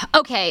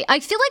 Okay,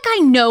 I feel like I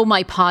know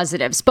my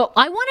positives, but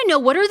I want to know,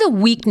 what are the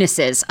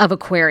weaknesses of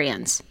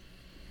Aquarians?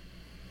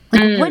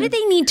 Like, what do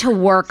they need to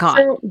work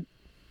on?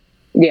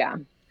 Yeah.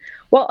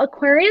 Well,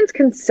 Aquarians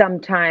can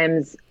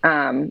sometimes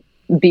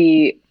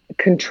be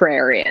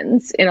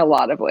contrarians in a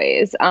lot of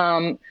ways.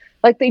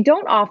 Like they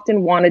don't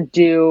often want to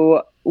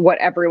do what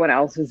everyone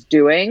else is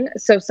doing.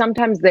 So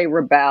sometimes they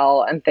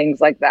rebel and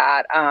things like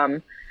that.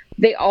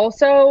 They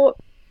also,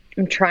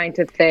 I'm trying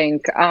to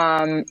think,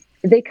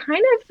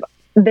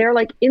 they're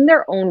like in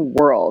their own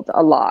world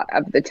a lot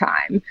of the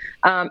time.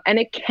 And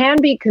it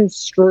can be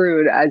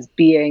construed as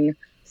being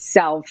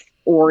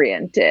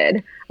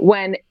self-oriented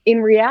when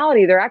in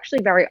reality, they're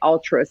actually very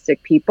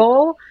altruistic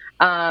people.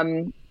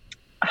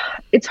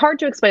 It's hard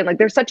to explain. Like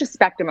there's such a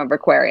spectrum of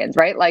Aquarians,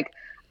 right? Like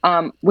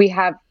we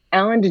have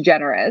Ellen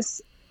DeGeneres,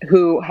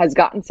 who has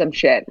gotten some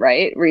shit,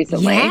 right,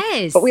 recently.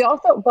 Yes. But we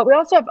also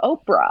have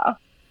Oprah,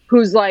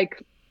 who's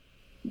like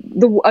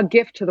a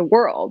gift to the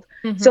world.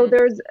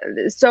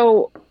 Mm-hmm.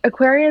 So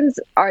Aquarians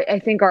I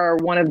think are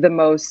one of the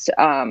most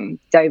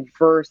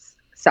diverse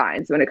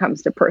signs when it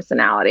comes to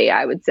personality,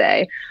 I would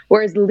say.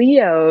 Whereas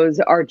Leos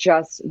are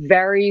just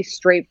very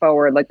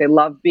straightforward. Like they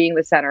love being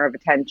the center of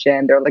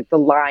attention. They're like the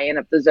lion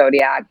of the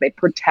zodiac. They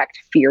protect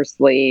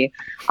fiercely.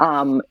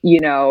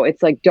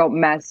 It's like, don't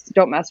mess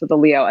with a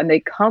Leo. And they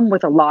come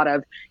with a lot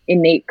of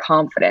innate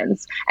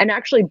confidence. And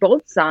actually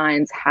both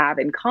signs have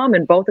in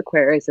common, both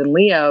Aquarius and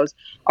Leos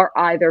are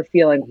either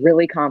feeling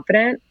really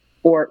confident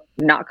or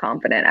not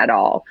confident at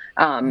all.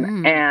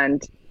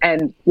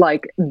 And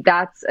like,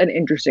 that's an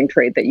interesting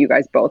trait that you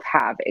guys both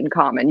have in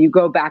common. You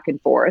go back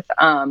and forth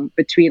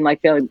between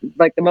like feeling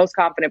like the most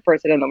confident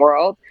person in the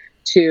world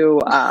to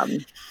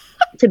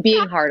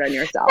being hard on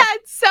yourself.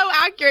 That's so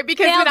accurate,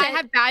 because when I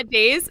have bad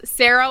days,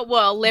 Sarah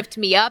will lift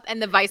me up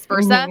and the vice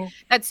versa. Mm-hmm.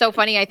 That's so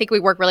funny. I think we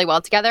work really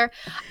well together.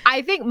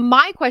 I think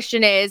my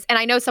question is, and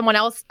I know someone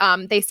else,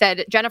 they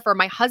said, Jennifer,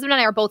 my husband and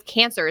I are both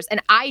Cancers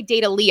and I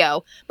date a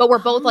Leo, but we're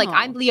both like,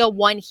 I'm Leo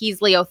 1,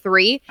 he's Leo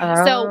 3.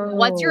 Oh. So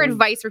what's your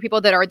advice for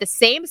people that are the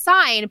same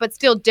sign, but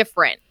still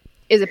different?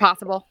 Is it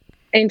possible?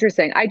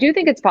 Interesting. I do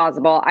think it's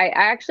possible. I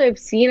actually have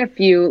seen a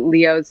few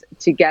Leos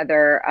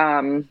together.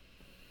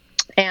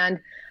 And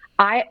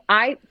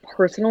I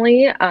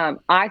personally,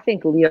 I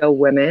think Leo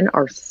women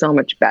are so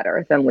much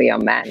better than Leo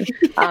men.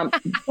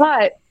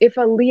 But if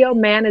a Leo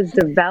man is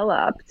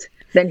developed,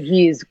 then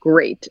he's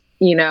great,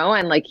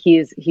 and like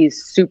he's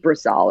super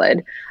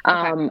solid.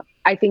 Okay.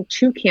 I think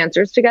two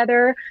Cancers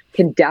together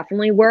can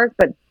definitely work,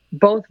 but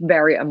both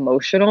very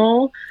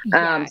emotional.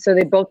 So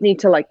they both need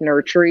to like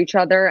nurture each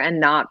other and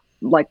not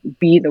like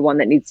be the one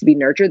that needs to be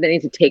nurtured. They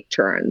need to take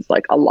turns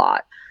like a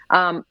lot.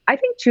 I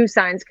think two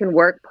signs can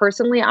work.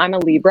 Personally, I'm a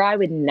Libra. I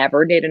would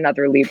never date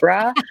another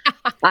Libra.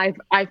 I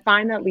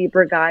find that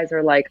Libra guys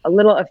are like a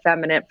little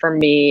effeminate for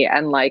me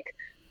and like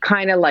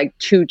kind of like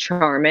too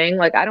charming.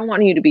 Like I don't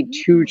want you to be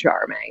too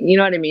charming. You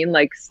know what I mean?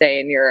 Like stay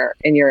in your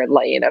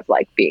lane of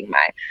like being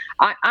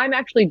I'm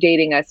actually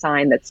dating a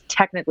sign that's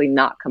technically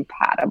not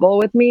compatible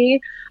with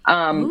me.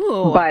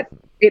 But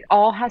it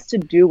all has to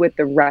do with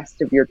the rest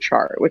of your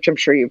chart, which I'm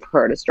sure you've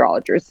heard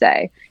astrologers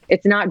say.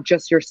 It's not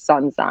just your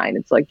sun sign.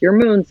 It's like your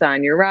moon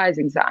sign, your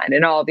rising sign,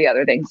 and all the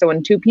other things. So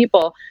when two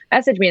people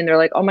message me and they're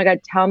like, oh my God,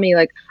 tell me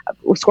like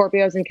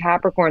Scorpios and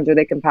Capricorns, are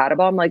they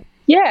compatible? I'm like,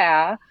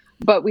 yeah,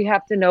 but we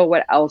have to know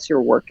what else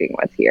you're working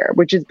with here,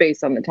 which is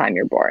based on the time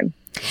you're born.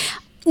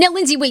 Now,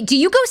 Lindsey, wait, do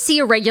you go see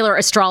a regular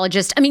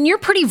astrologist? I mean, you're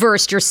pretty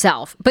versed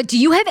yourself, but do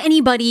you have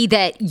anybody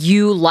that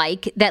you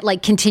like that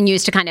like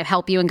continues to kind of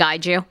help you and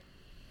guide you?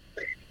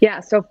 Yeah.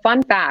 So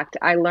fun fact,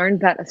 I learned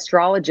that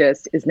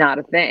astrologist is not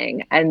a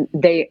thing and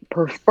they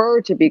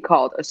prefer to be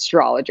called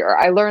astrologer.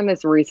 I learned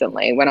this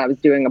recently when I was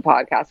doing a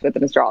podcast with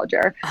an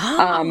astrologer.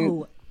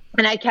 Oh.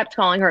 And I kept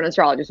calling her an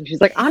astrologist and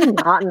she's like, I'm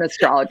not an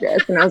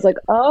astrologist. And I was like,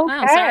 oh,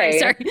 okay.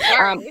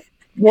 Sorry.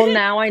 Well,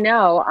 now I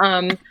know.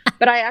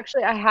 But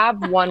I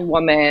have one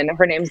woman.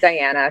 Her name's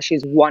Diana.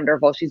 She's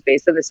wonderful. She's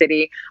based in the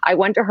city. I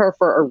went to her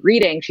for a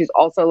reading. She's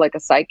also like a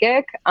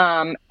psychic.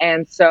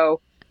 And so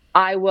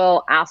I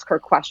will ask her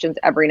questions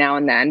every now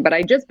and then. But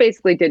I just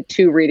basically did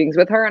 2 readings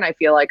with her, and I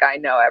feel like I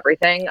know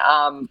everything,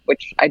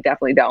 which I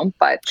definitely don't.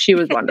 But she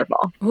was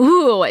wonderful.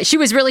 Ooh, she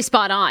was really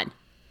spot on.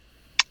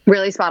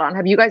 Really spot on.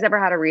 Have you guys ever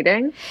had a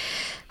reading?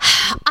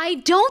 I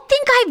don't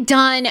think I've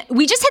done.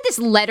 We just had this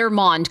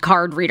Lettermond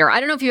card reader. I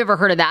don't know if you've ever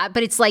heard of that,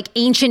 but it's like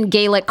ancient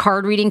Gaelic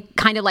card reading,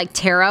 kind of like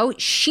tarot.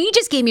 She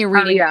just gave me a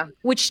reading,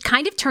 which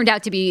kind of turned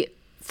out to be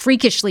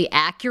freakishly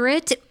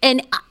accurate.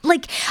 And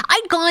like,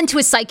 I'd gone to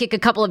a psychic a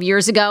couple of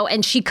years ago,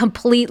 and she'd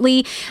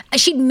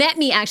met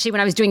me actually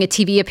when I was doing a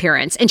TV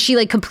appearance, and she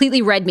like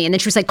completely read me. And then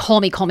she was like, call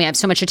me, I have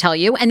so much to tell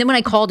you. And then when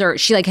I called her,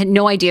 she like had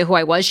no idea who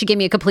I was. She gave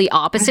me a complete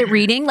opposite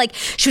reading. Like,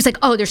 she was like,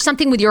 oh, there's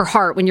something with your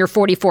heart when you're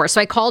 44. So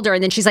I called her,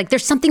 and then she's like,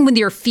 there's something with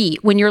your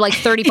feet when you're like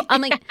 34.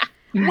 I'm like,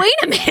 wait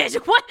a minute.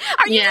 What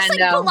are you just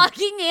like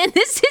plugging in?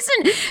 This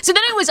isn't. So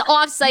then I was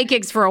off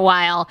psychics for a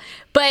while,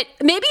 but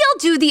maybe I'll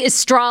do the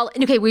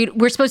Okay,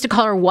 we're supposed to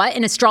call her what?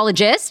 An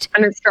astrologist?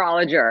 An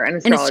astrologer. An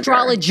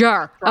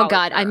astrologer. Oh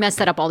God, I mess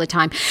that up all the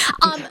time.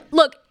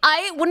 Look,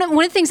 one of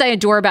the things I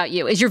adore about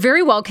you is you're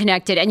very well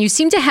connected, and you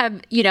seem to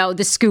have,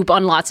 the scoop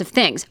on lots of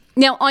things.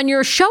 Now, on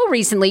your show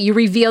recently, you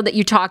revealed that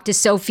you talked to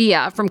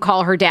Sophia from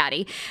Call Her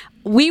Daddy.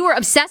 We were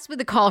obsessed with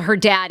the Call Her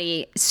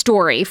Daddy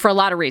story for a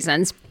lot of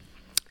reasons.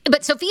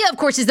 But Sophia, of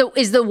course, is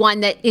the one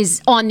that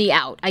is on the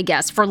out, I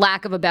guess, for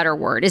lack of a better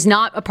word, is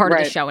not a part of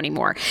the show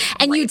anymore.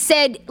 And you'd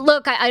said,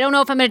 look, I don't know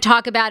if I'm going to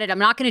talk about it. I'm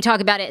not going to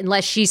talk about it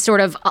unless she sort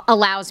of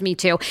allows me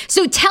to.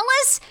 So tell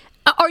us,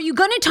 are you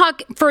going to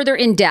talk further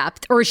in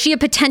depth, or is she a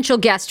potential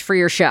guest for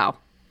your show?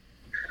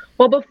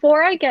 Well,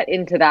 before I get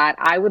into that,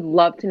 I would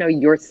love to know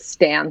your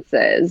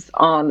stances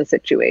on the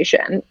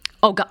situation.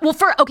 Oh, God. Well,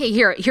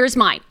 here's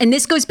mine. And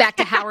this goes back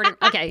to Howard.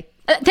 Okay.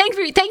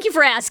 Thank you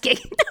for asking.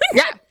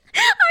 Yeah.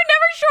 I'm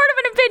never short of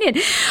an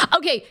opinion.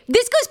 Okay,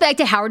 this goes back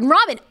to Howard and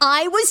Robin.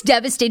 I was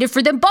devastated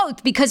for them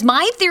both because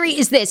my theory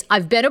is this.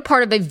 I've been a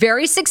part of a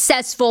very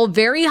successful,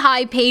 very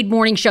high-paid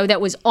morning show that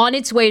was on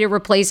its way to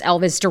replace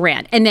Elvis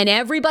Duran. And then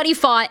everybody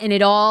fought and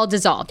it all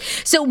dissolved.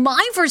 So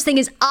my first thing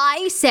is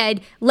I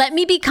said, let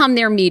me become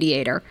their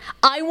mediator.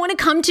 I want to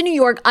come to New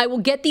York. I will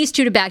get these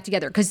two to back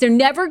together because they're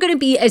never going to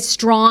be as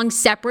strong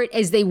separate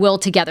as they will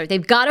together.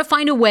 They've got to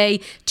find a way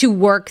to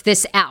work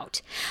this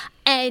out.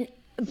 And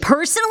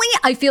personally,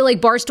 I feel like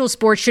Barstool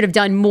Sports should have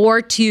done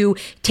more to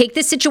take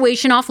this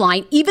situation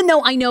offline, even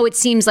though I know it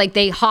seems like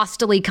they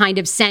hostilely kind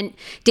of sent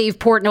Dave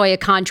Portnoy a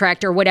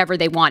contract or whatever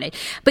they wanted.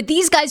 But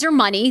these guys are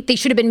money. They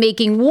should have been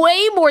making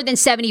way more than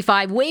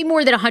 $75,000, way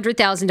more than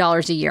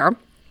 $100,000 a year.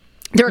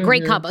 They're a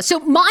great combo. So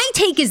my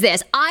take is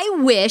this. I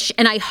wish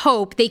and I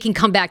hope they can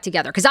come back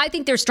together because I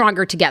think they're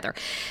stronger together.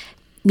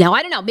 Now,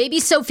 I don't know. Maybe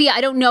Sophia,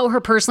 I don't know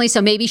her personally,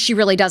 so maybe she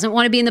really doesn't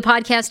want to be in the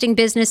podcasting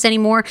business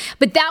anymore.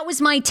 But that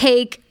was my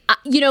take.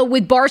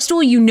 With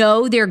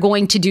Barstool, they're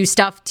going to do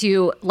stuff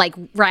to like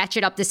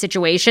ratchet up the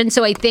situation.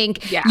 So I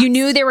think you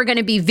knew there were going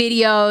to be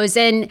videos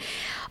and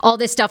all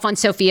this stuff on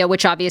Sophia,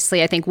 which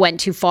obviously I think went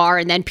too far.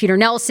 And then Peter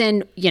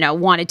Nelson,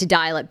 wanted to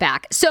dial it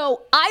back.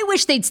 So I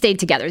wish they'd stayed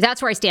together.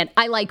 That's where I stand.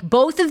 I like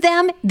both of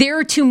them. There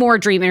are 2 more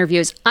dream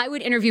interviews. I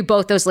would interview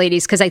both those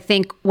ladies because I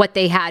think what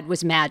they had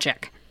was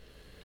magic.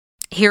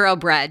 Hero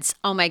Breads.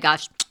 Oh my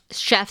gosh.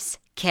 Chef's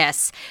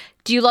kiss.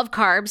 Do you love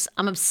carbs?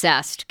 I'm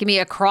obsessed. Give me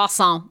a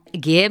croissant.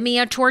 Give me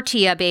a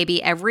tortilla,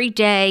 baby, every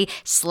day,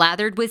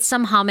 slathered with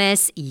some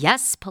hummus.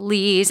 Yes,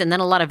 please. And then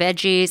a lot of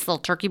veggies, a little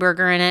turkey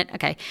burger in it.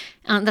 Okay.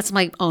 That's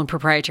my own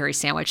proprietary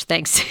sandwich.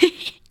 Thanks.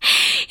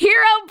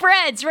 Hero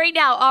Breads right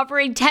now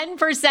offering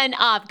 10%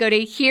 off. Go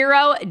to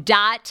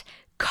hero.co.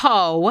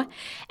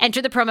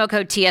 Enter the promo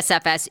code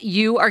TSFS.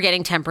 You are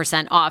getting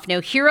 10% off.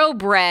 Now, Hero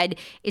Bread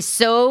is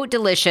so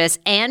delicious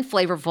and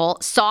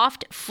flavorful,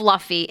 soft,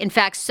 fluffy. In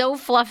fact, so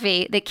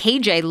fluffy that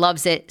KJ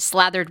loves it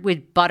slathered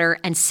with butter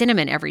and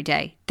cinnamon every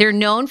day. They're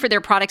known for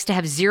their products to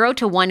have 0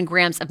 to 1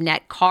 grams of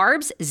net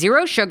carbs,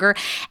 0 sugar,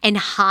 and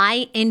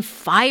high in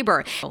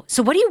fiber.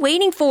 So what are you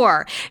waiting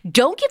for?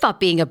 Don't give up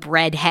being a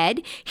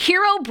breadhead.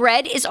 Hero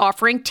Bread is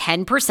offering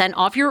 10%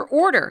 off your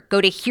order.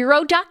 Go to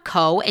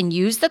hero.co and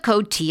use the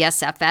code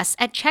TSFS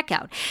at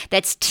checkout.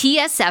 That's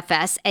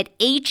TSFS at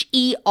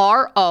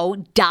HERO.CO.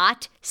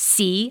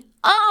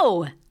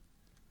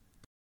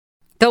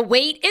 The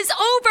wait is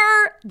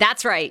over.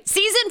 That's right.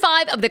 Season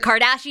 5 of The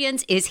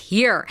Kardashians is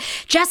here.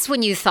 Just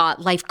when you thought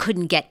life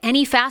couldn't get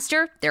any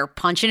faster, they're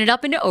punching it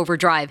up into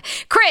overdrive.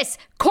 Kris,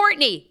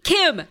 Kourtney,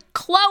 Kim,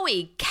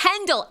 Khloe,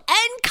 Kendall,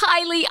 and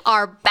Kylie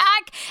are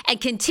back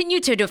and continue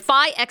to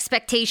defy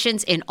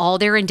expectations in all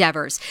their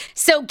endeavors.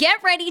 So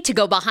get ready to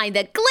go behind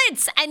the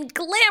glitz and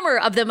glamour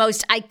of the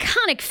most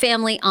iconic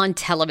family on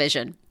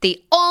television.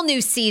 The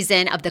all-new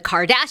season of The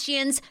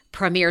Kardashians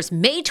premieres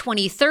May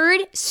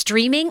 23rd,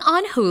 streaming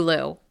on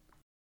Hulu.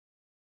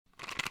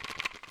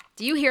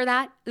 Do you hear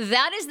that?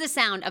 That is the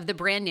sound of the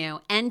brand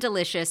new and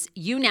delicious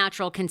Eu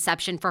Natural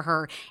Conception for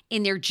Her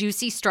in their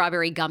juicy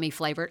strawberry gummy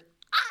flavor.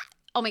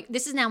 Oh my,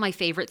 this is now my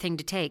favorite thing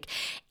to take.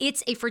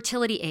 It's a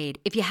fertility aid.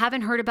 If you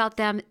haven't heard about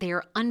them, they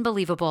are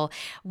unbelievable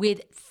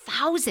with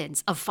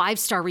thousands of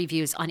 5-star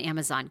reviews on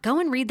Amazon. Go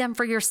and read them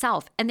for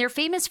yourself. And they're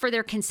famous for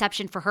their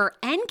conception for her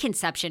and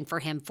conception for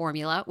him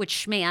formula, which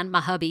Schman, my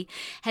hubby,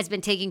 has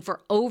been taking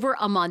for over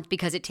a month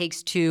because it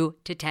takes two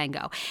to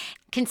tango.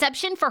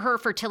 Conception for Her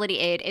fertility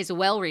aid is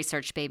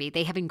well-researched, baby.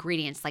 They have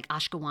ingredients like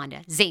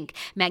ashwagandha, zinc,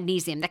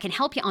 magnesium that can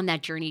help you on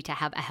that journey to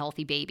have a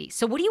healthy baby.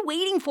 So what are you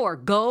waiting for?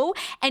 Go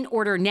and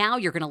order now.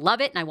 You're going to love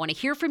it, and I want to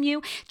hear from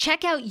you.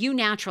 Check out You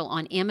Natural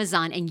on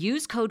Amazon and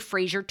use code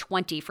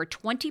Fraser20 for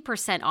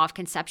 20% off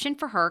Conception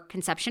for Her,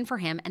 Conception for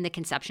Him, and the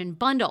Conception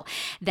Bundle.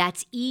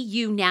 That's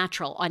EU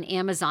Natural on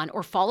Amazon,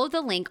 or follow the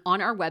link on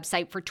our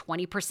website for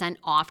 20%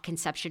 off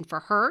Conception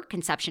for Her,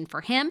 Conception for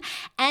Him,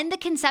 and the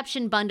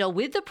Conception Bundle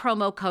with the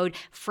promo code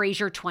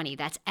Fraser20.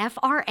 That's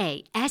Fraser,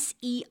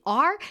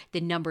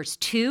 the numbers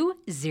 20.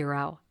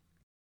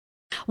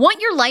 Want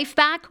your life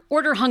back?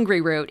 Order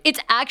Hungry Root. It's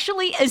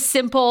actually as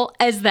simple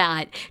as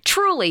that.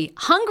 Truly,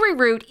 Hungry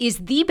Root is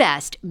the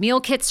best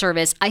meal kit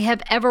service I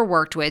have ever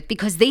worked with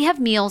because they have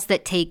meals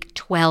that take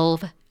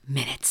 12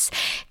 minutes.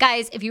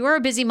 Guys, if you are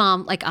a busy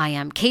mom like I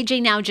am,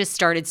 KJ now just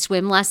started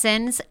swim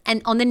lessons.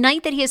 And on the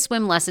night that he has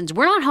swim lessons,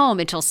 we're not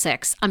home until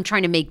 6. I'm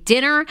trying to make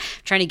dinner,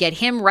 trying to get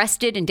him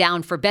rested and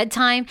down for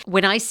bedtime.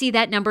 When I see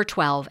that number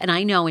 12, and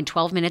I know in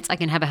 12 minutes I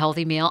can have a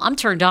healthy meal, I'm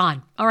turned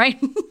on. All right.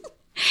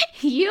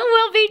 You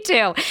will be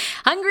too.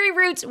 Hungry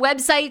Root's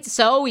website,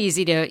 so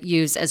easy to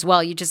use as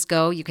well. You just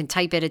go, you can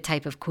type in a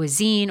type of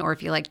cuisine, or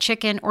if you like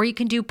chicken, or you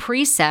can do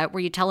preset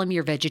where you tell them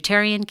you're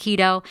vegetarian,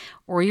 keto,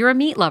 or you're a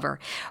meat lover.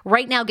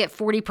 Right now, get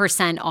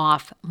 40%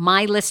 off.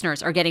 My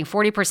listeners are getting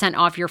 40%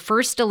 off your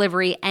first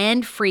delivery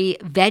and free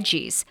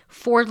veggies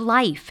for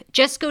life.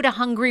 Just go to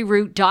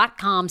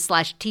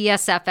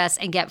hungryroot.com/TSFS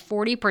and get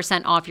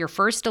 40% off your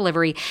first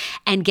delivery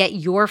and get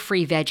your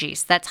free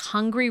veggies. That's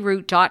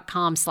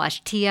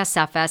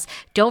hungryroot.com/TSFS.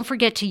 Don't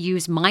forget to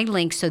use my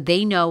link so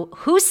they know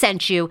who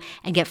sent you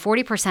and get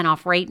 40%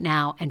 off right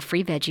now and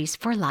free veggies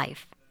for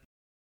life.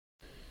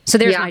 So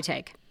there's my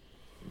take.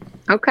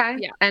 Okay.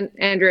 Yeah. And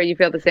Andrea, you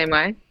feel the same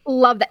way?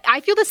 Love that.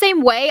 I feel the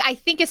same way. I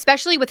think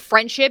especially with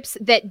friendships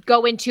that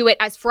go into it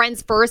as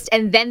friends first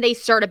and then they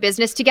start a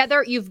business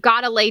together, you've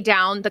got to lay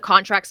down the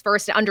contracts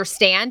first to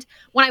understand.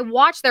 When I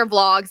watched their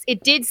vlogs,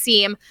 it did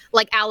seem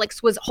like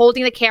Alex was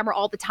holding the camera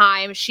all the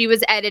time. She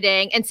was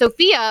editing, and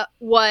Sophia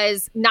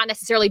was not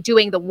necessarily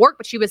doing the work,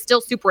 but she was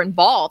still super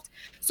involved.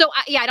 So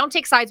I don't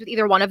take sides with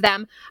either one of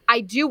them.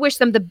 I do wish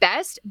them the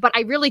best, but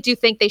I really do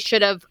think they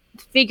should have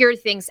figured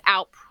things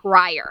out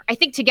prior. I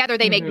think together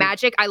they make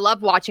magic. I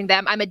love watching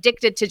them. I'm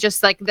addicted to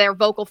just like their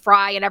vocal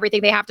fry and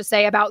everything they have to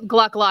say about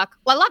Gluck Gluck.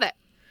 I love it.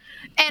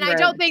 And I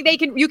don't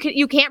think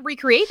you can't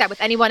recreate that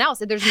with anyone else.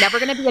 And there's never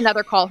going to be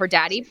another Call Her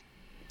Daddy.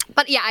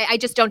 But yeah, I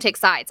just don't take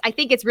sides. I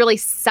think it's really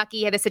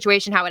sucky the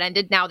situation, how it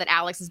ended now that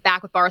Alex is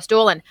back with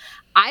Barstool. And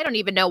I don't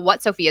even know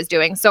what Sophia's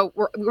doing. So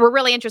we're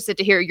really interested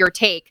to hear your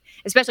take,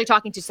 especially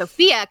talking to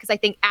Sophia, because I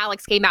think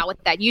Alex came out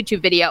with that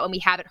YouTube video and we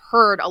haven't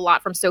heard a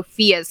lot from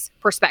Sophia's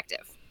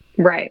perspective.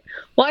 Right.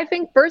 Well, I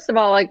think first of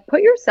all, like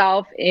put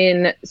yourself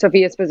in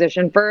Sophia's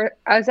position for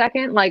a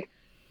second. Like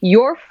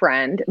your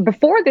friend,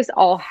 before this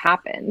all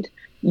happened,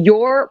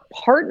 your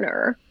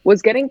partner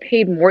was getting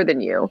paid more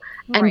than you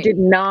and did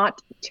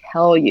not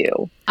tell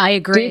you. I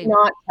agree. Did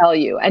not tell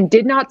you and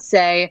did not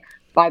say,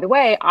 by the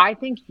way, I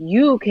think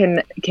you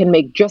can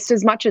make just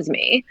as much as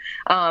me.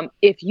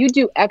 If you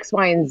do X,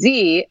 Y, and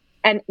Z,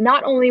 and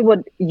not only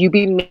would you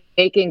be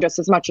making just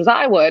as much as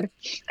I would,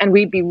 and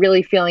we'd be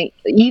really feeling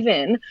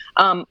even,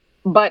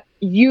 but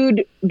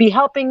you'd be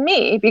helping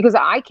me because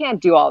I can't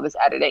do all this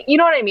editing. You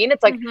know what I mean?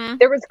 It's like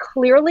there was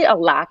clearly a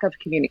lack of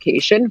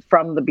communication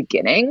from the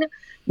beginning.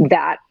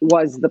 That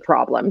was the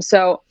problem.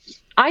 So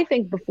I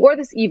think before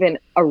this even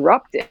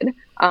erupted,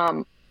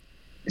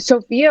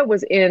 Sophia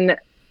was in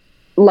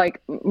like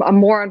a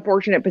more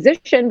unfortunate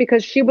position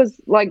because she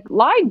was like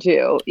lied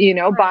to,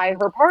 by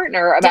her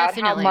partner about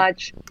how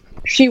much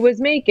she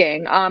was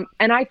making.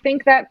 And I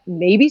think that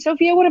maybe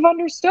Sophia would have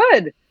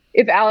understood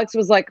if Alex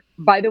was like,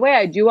 by the way,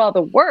 I do all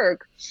the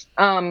work.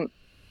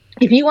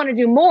 If you want to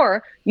do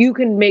more, you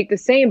can make the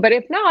same. But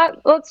if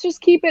not, let's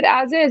just keep it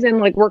as is and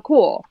like we're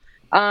cool.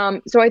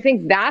 So I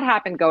think that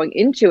happened going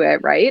into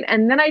it, right?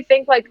 And then I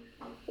think like,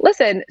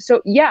 listen,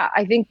 so yeah,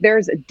 I think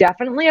there's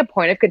definitely a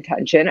point of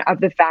contention of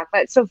the fact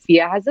that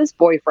Sophia has this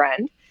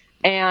boyfriend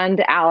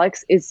and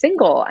Alex is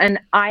single. And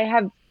I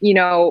have,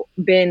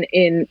 been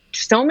in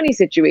so many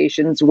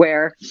situations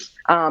where,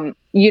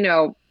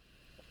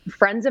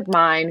 friends of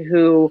mine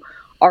who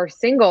are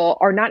single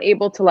are not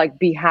able to like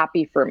be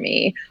happy for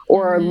me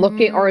or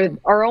looking or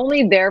are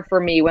only there for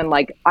me when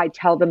like I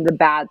tell them the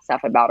bad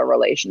stuff about a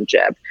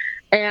relationship.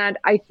 And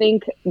I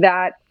think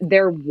that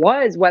there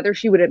was, whether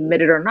she would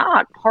admit it or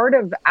not, part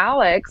of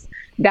Alex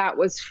that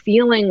was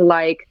feeling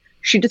like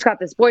she just got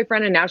this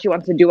boyfriend and now she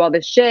wants to do all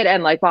this shit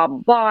and like blah, blah,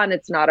 blah, and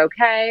it's not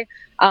okay.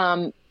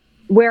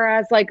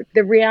 Whereas like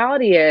the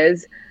reality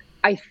is,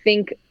 I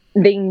think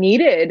they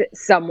needed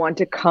someone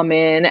to come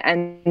in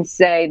and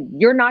say,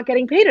 you're not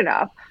getting paid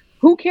enough.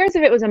 Who cares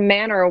if it was a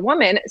man or a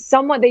woman?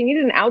 They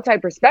needed an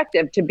outside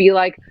perspective to be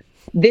like,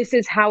 this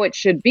is how it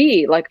should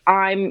be. Like,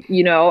 I'm,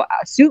 a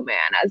suit man,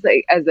 as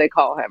they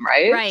call him,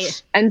 right?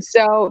 Right. And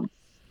so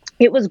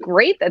it was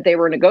great that they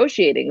were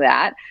negotiating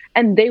that,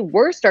 and they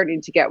were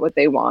starting to get what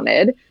they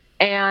wanted.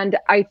 And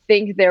I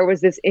think there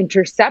was this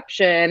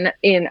interception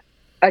in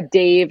a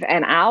Dave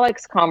and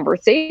Alex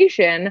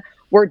conversation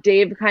where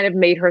Dave kind of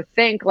made her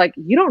think, like,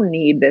 you don't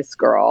need this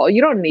girl.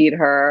 You don't need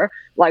her.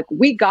 Like,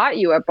 we got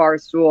you at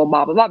Barstool,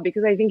 blah, blah, blah,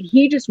 because I think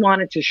he just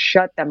wanted to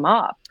shut them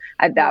up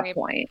at that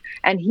point.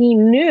 And he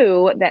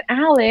knew that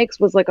Alex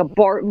was like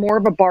more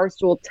of a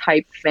Barstool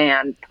type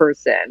fan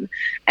person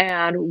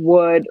and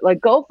would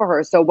like go for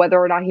her. So whether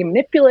or not he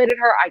manipulated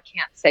her, I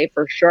can't say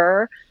for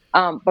sure.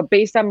 But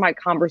based on my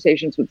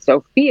conversations with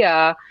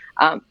Sophia,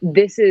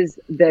 this is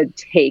the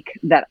take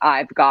that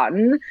I've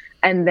gotten.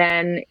 And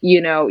then,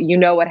 you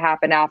know what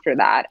happened after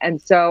that.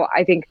 And so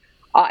I think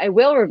I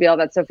will reveal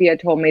that Sophia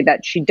told me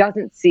that she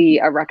doesn't see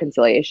a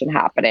reconciliation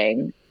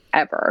happening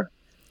ever.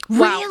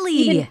 Really?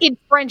 Even in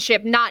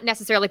friendship, not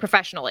necessarily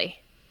professionally.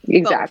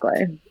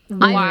 Exactly.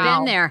 I've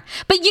been there.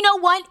 But you know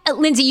what,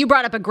 Lindsey, you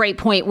brought up a great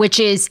point, which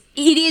is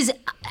it is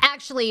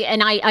actually,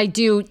 and I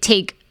do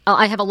take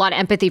I have a lot of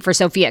empathy for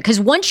Sophia, because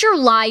once you're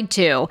lied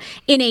to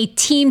in a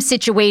team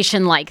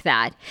situation like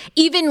that,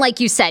 even like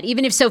you said,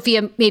 even if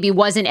Sophia maybe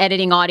wasn't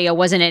editing audio,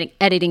 wasn't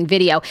editing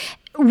video,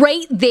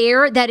 right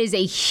there, that is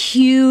a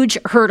huge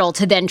hurdle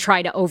to then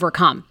try to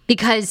overcome,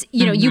 because,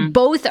 you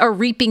both are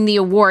reaping the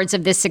awards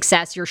of this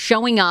success. You're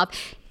showing up.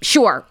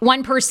 Sure,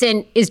 one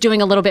person is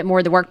doing a little bit more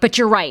of the work, but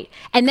you're right.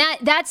 And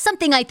that's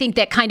something I think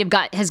that kind of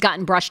has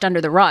gotten brushed under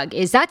the rug,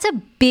 is that's a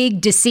big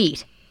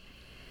deceit.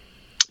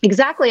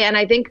 Exactly. And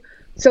I think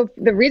so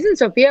the reason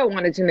Sophia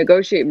wanted to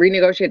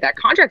renegotiate that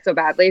contract so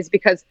badly is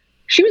because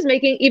she was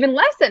making even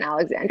less than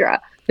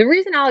Alexandra. The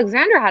reason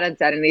Alexandra hadn't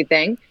said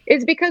anything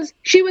is because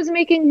she was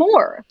making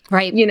more.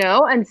 Right.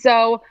 And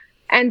so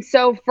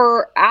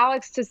for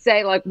Alex to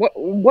say, like,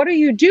 what are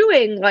you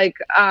doing? Like,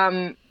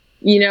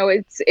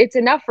 it's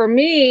enough for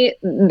me.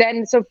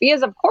 Then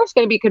Sophia's of course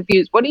going to be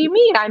confused. What do you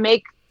mean? I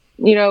make,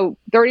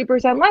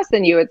 30% less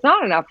than you. It's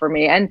not enough for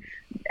me. And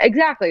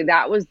exactly,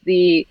 that was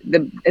the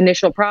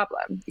initial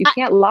problem. You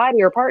can't lie to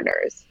your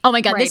partners. Oh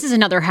my God, This is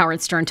another Howard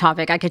Stern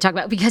topic I could talk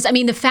about, because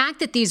the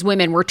fact that these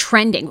women were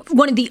trending,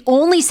 one of the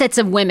only sets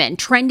of women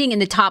trending in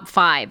the top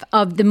 5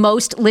 of the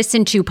most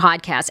listened to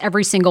podcasts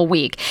every single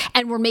week,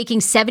 and we're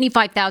making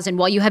 $75,000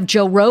 while you have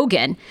Joe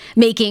Rogan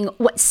making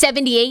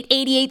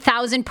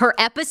 $88,000 per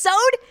episode.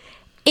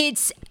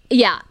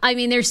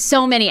 There's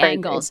so many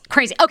angles.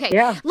 Crazy. Okay,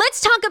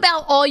 let's talk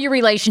about all your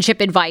relationship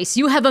advice.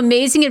 You have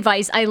amazing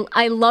advice.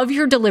 I love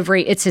your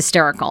delivery. It's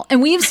hysterical.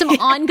 And we have some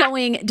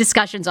ongoing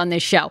discussions on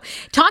this show.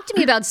 Talk to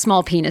me about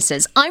small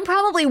penises. I'm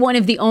probably one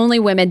of the only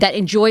women that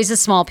enjoys a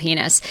small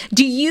penis.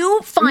 Do you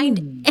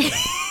find...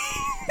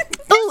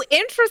 Oh,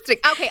 interesting.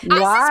 Okay. This is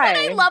what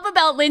I love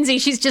about Lindsey.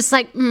 She's just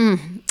like,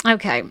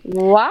 okay.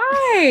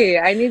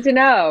 Why? I need to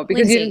know.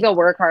 Because Lindsey, you think they'll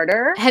work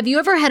harder? Have you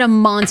ever had a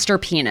monster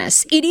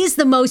penis? It is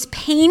the most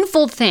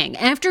painful thing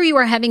after you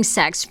are having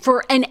sex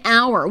for an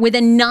hour with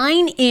a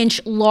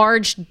 9-inch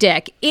large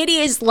dick. It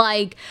is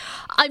like,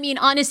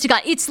 honest to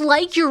God, it's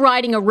like you're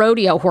riding a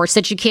rodeo horse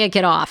that you can't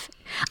get off.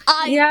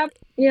 Yeah.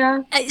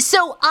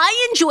 So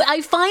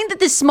I find that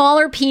the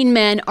smaller peen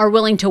men are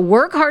willing to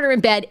work harder in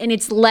bed, and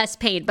it's less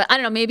pain. But I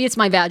don't know, maybe it's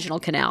my vaginal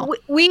canal.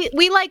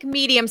 We like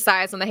medium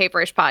size on the Hey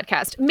Fresh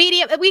podcast.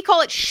 Medium, we call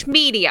it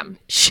schmedium.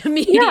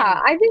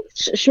 Yeah, I think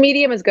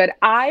schmedium is good.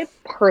 I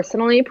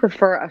personally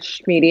prefer a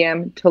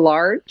schmedium to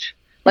large,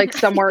 like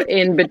somewhere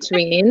in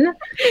between.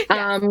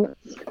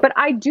 But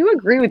I do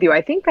agree with you.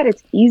 I think that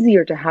it's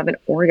easier to have an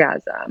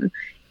orgasm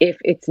if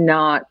it's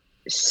not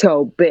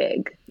so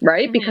big,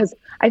 right? Mm-hmm. Because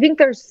I think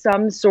there's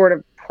some sort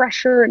of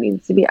pressure. It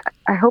needs to be.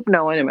 I hope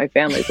no one in my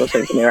family is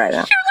listening to me right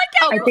now.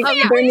 You're like, I think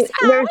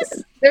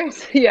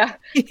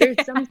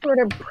there's some sort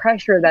of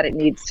pressure that it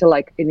needs to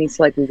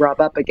rub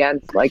up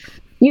against, like,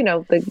 and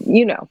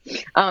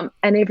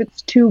if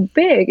it's too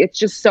big, it's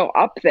just so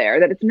up there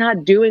that it's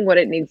not doing what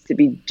it needs to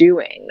be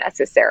doing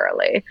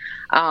necessarily.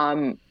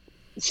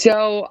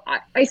 So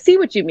I see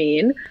what you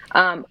mean.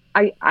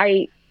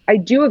 I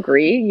do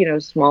agree,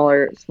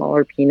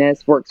 smaller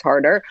penis works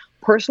harder.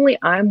 Personally,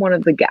 I'm one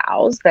of the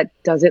gals that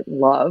doesn't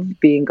love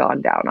being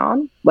gone down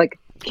on. Like,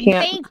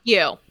 can't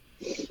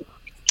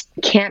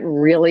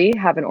really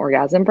have an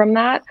orgasm from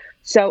that.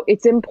 So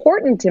it's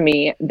important to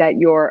me that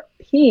your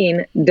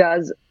peen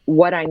does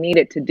what I need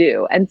it to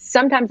do. And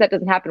sometimes that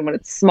doesn't happen when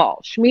it's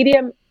small.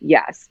 Medium,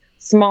 yes.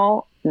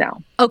 Small,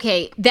 no.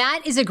 Okay,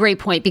 that is a great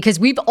point, because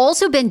we've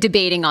also been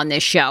debating on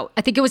this show.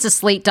 I think it was a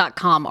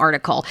Slate.com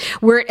article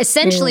where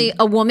essentially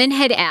a woman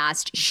had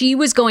asked, she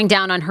was going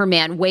down on her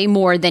man way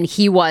more than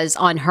he was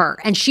on her.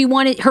 And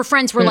her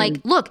friends were like,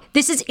 look,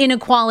 this is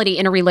inequality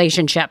in a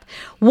relationship.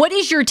 What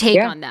is your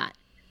take on that?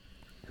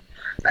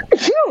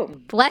 Bless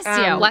you. Bless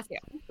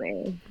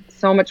you.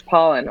 So much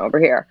pollen over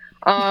here.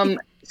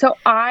 So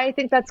I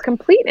think that's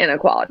complete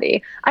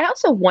inequality. I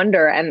also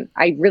wonder, and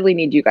I really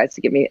need you guys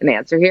to give me an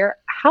answer here.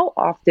 How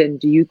often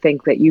do you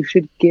think that you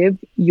should give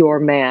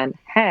your man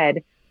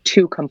head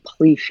to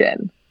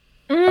completion?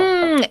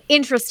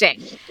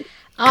 Interesting.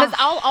 Because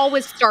I'll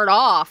always start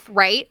off,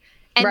 right?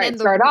 And right, then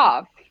start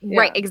off.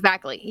 Right,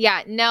 exactly.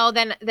 Yeah, no,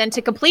 then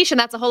to completion,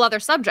 that's a whole other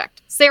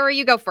subject. Sarah,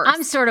 you go first.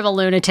 I'm sort of a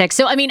lunatic.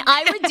 So, I mean,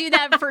 I would do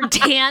that for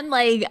Dan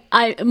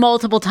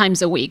multiple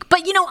times a week.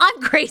 But,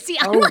 I'm crazy.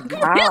 I'm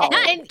wow.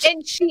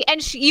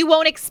 And she, you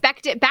won't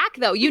expect it back,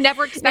 though. You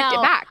never expect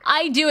it back.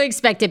 I do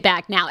expect it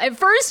back now. At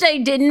first, I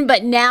didn't,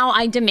 but now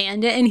I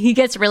demand it. And he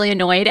gets really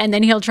annoyed. And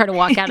then he'll try to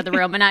walk out of the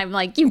room. And I'm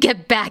like, you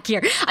get back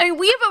here. I mean,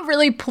 we have a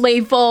really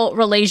playful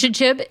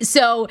relationship.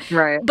 So,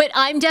 right. But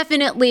I'm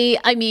definitely,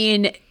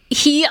 I'm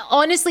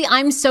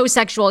so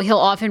sexual. He'll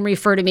often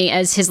refer to me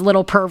as his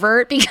little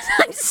pervert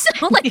because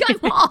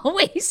I'm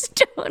always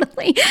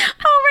totally over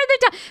the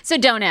top. So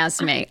don't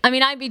ask me. I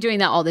mean, I'd be doing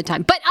that all the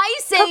time. But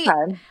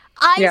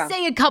I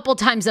say a couple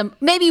times,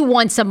 maybe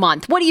once a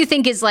month. What do you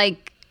think is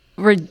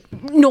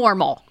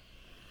normal?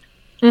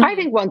 I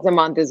think once a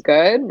month is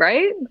good,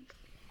 right?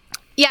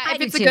 Yeah,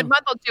 if it's a good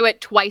month, I'll do it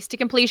twice to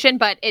completion.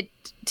 But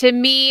to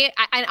me,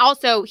 and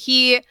also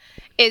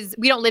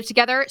we don't live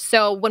together.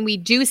 So when we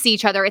do see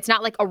each other, it's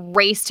not like a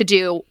race to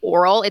do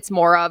oral. It's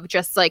more of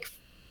just like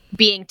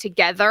being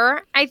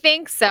together, I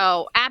think.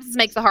 So absence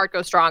makes the heart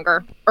go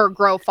stronger or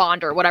grow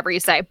fonder, whatever you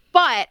say.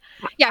 But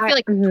yeah, I feel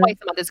like twice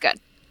a month is good.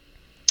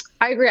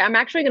 I agree. I'm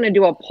actually going to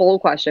do a poll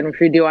question, which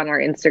we do on our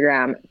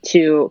Instagram,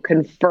 to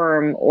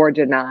confirm or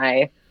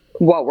deny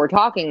what we're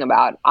talking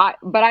about.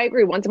 But I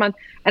agree, once a month.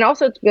 And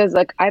also it's because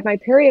I have my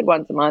period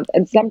once a month,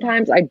 and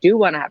sometimes I do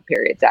want to have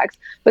period sex,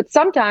 but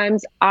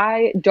sometimes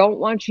I don't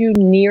want you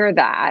near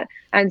that.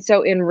 And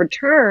so in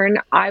return,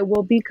 I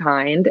will be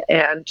kind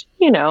and,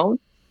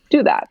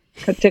 do that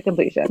to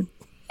completion.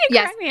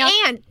 Yes.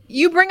 And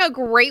you bring a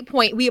great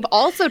point. We've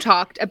also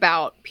talked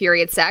about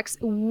period sex.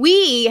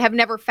 We have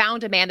never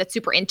found a man that's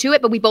super into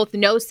it, but we both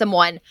know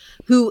someone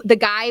who the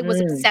guy was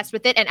obsessed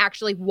with it and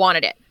actually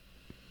wanted it.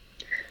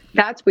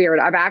 That's weird.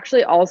 I've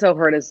actually also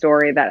heard a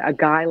story that a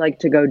guy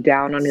liked to go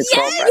down on his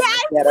girlfriend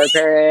to get her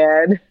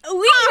period. We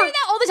hear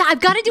that all the time.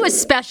 I've got to do a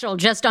special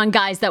just on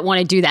guys that want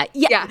to do that.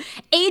 Yeah.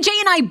 AJ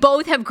and I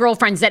both have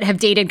girlfriends that have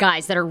dated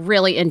guys that are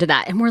really into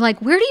that. And we're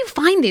like, where do you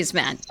find these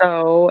men?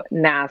 So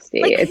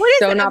nasty. It's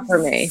so not for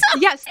me.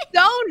 Yes,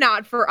 so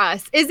not for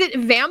us. Is it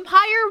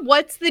vampire?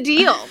 What's the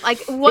deal?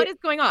 What is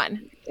going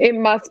on? It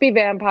must be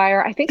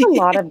vampire. I think a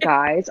lot of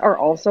guys are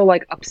also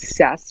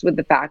obsessed with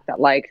the fact that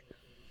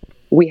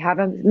we have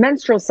a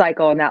menstrual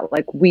cycle and that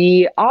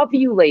we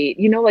ovulate,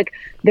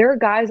 there are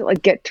guys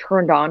that get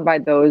turned on by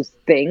those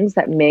things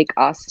that make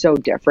us so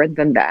different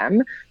than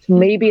them. So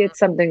maybe it's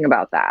something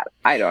about that.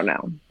 I don't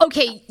know.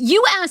 Okay.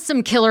 You asked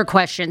some killer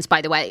questions,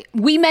 by the way.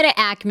 We Met at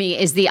Acme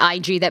is the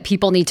IG that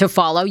people need to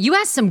follow. You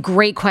asked some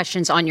great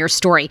questions on your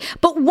story,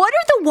 but what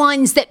are the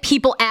ones that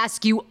people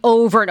ask you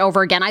over and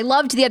over again? I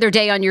loved the other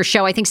day on your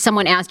show. I think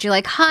someone asked you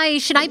hi,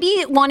 should I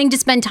be wanting to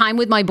spend time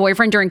with my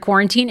boyfriend during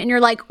quarantine? And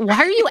you're like, why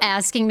are you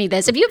asking me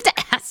this? If you have to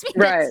ask me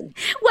this,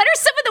 what are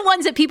some of the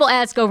ones that people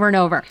ask over and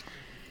over?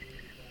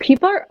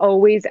 People are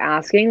always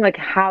asking,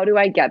 how do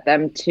I get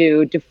them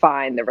to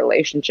define the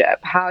relationship?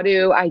 How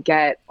do I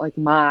get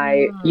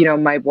my,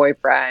 my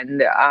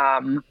boyfriend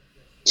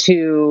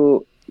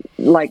to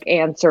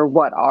answer,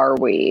 what are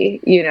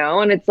we,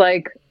 And it's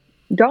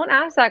don't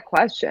ask that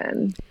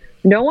question.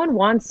 No one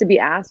wants to be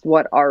asked,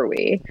 what are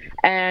we?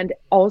 And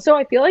also,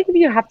 I feel if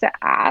you have to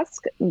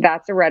ask,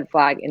 that's a red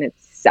flag in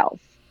itself,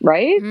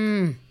 right?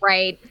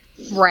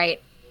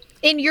 Right.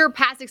 In your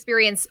past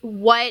experience,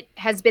 what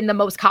has been the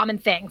most common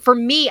thing? For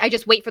me, I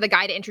just wait for the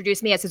guy to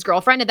introduce me as his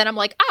girlfriend, and then I'm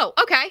like, oh,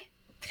 okay.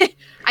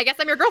 I guess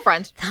I'm your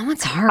girlfriend. That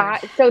one's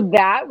hard. So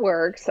that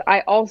works.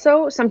 I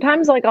also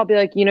sometimes I'll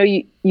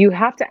be you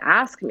have to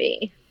ask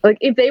me.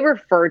 If they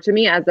refer to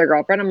me as their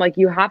girlfriend, I'm like,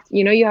 you have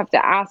to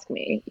ask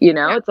me.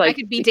 It's I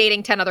could be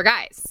dating 10 other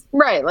guys.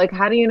 Right.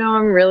 How do you know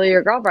I'm really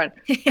your girlfriend?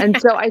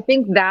 And so I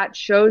think that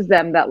shows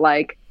them that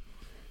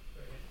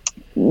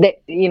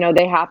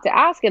they have to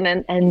ask,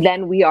 and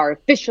then we are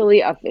officially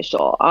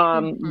official.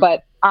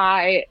 But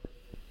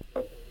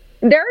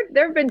there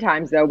have been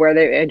times though where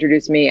they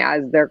introduced me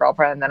as their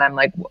girlfriend, and then I'm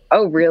like,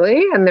 oh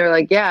really? And they're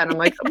like, yeah, and I'm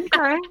like,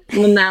 okay,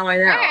 well now I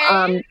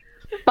know.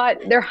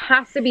 But there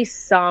has to be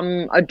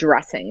some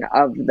addressing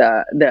of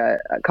the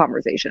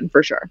conversation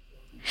for sure.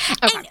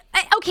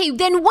 Okay,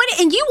 then what?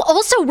 And you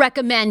also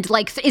recommend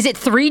is it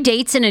 3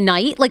 dates in a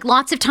night?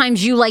 Lots of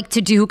times you like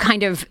to do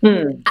kind of.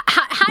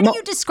 How do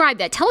you describe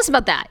that? Tell us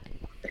about that.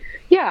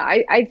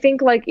 Yeah, I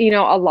think a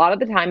lot of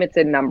the time it's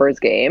a numbers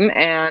game,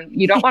 and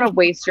you don't want to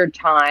waste your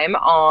time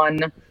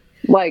on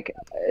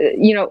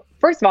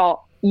first of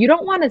all, you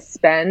don't want to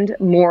spend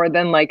more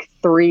than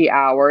 3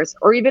 hours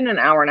or even an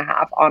hour and a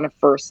half on a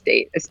first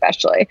date,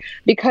 especially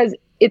because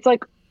it's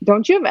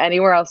don't you have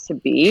anywhere else to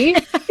be?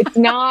 It's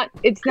not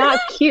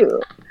cute.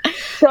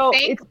 So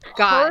Thank it's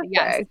God. perfect.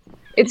 Yes.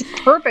 it's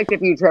perfect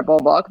if you triple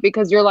book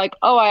because you're like,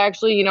 oh, I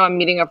actually, I'm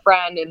meeting a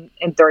friend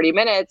in 30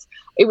 minutes.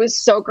 It was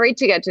so great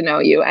to get to know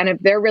you. And if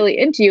they're really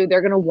into you,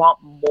 they're going to want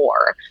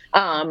more.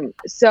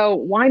 So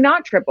why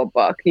not triple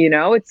book?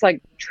 It's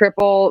like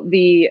triple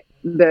the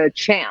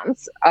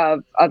chance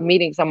of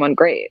meeting someone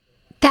great.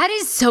 That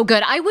is so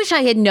good. I wish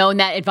I had known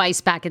that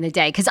advice back in the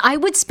day because I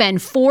would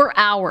spend 4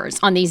 hours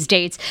on these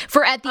dates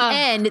for at the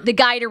end, the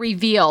guy to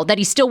reveal that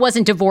he still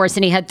wasn't divorced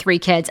and he had 3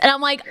 kids. And I'm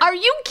like, are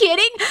you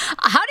kidding?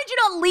 How did you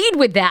not lead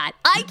with that?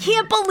 I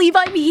can't believe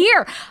I'm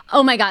here.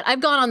 Oh my God. I've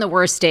gone on the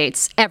worst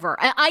dates ever.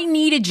 I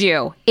needed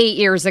you 8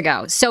 years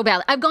ago so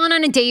badly. I've gone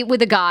on a date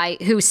with a guy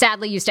who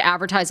sadly used to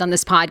advertise on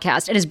this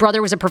podcast and his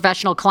brother was a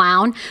professional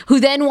clown who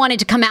then wanted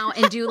to come out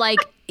and do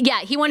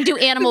he wanted to do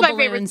animal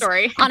balloons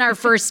on our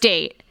first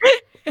date.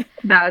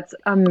 That's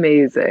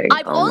amazing.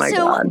 I've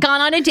also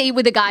gone on a date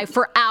with a guy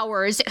for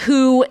hours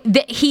who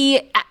he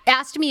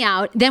asked me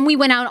out. Then we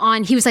went out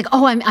on, he was like,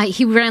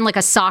 he ran like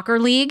a soccer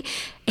league.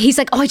 He's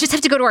like, I just have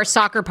to go to our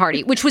soccer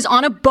party, which was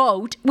on a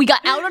boat. We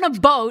got out on a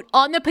boat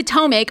on the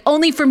Potomac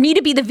only for me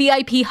to be the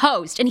VIP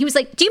host. And he was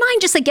like, do you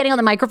mind just getting on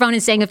the microphone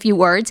and saying a few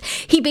words?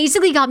 He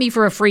basically got me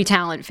for a free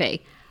talent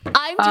fee.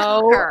 I'm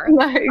telling her. Oh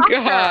my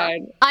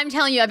God. I'm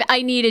telling you,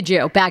 I needed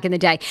you back in the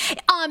day.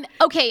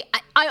 Okay,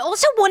 I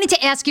also wanted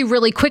to ask you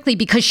really quickly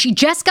because she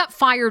just got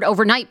fired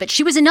overnight, but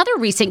she was another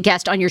recent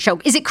guest on your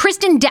show. Is it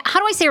Kristen? How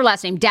do I say her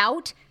last name?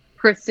 Doubt?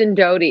 Kristen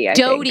Doty.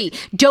 Doughty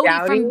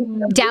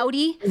from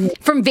Doughty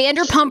from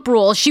Vanderpump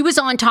Rules. She was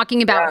on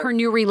talking about her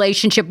new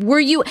relationship.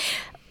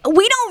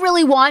 We don't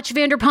really watch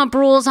Vanderpump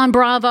Rules on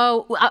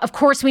Bravo. Of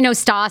course, we know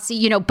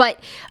Stassi, but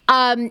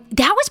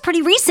that was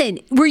pretty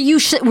recent. Were you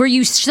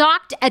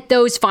shocked at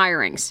those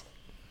firings?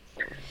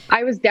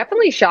 I was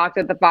definitely shocked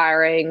at the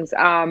firings.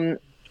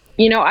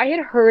 I had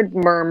heard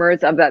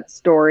murmurs of that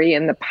story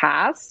in the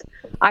past.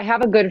 I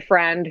have a good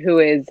friend who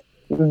is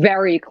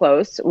very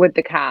close with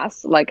the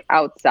cast,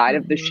 outside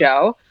of the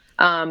show.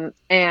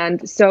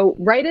 And so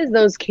right as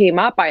those came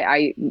up,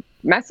 I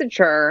messaged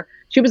her.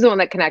 She was the one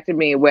that connected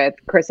me with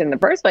Chris in the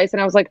first place.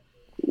 And I was like,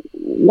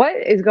 what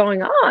is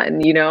going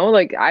on?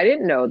 I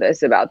didn't know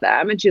this about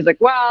them. And she's like,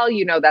 well,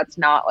 that's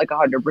not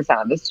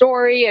 100% of the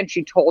story. And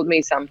she told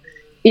me some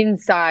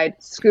inside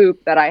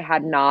scoop that I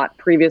had not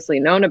previously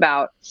known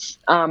about.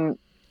 And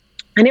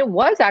it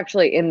was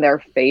actually in their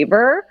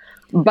favor,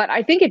 but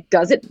I think it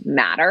doesn't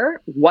matter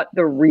what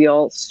the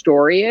real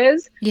story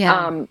is.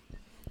 Yeah.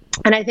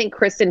 And I think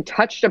Kristen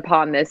touched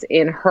upon this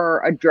in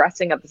her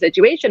addressing of the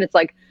situation. It's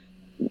like,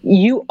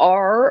 you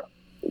are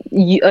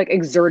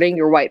exerting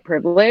your white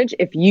privilege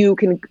if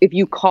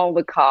you call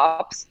the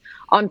cops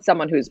on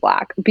someone who's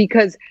Black,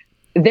 because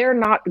they're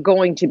not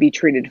going to be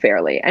treated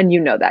fairly. And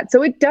that.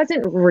 So it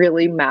doesn't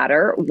really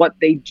matter what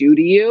they do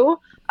to you.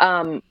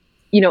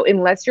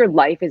 Unless your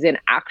life is in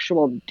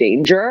actual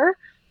danger,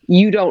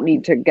 you don't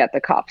need to get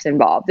the cops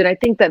involved. And I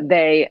think that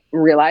they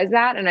realize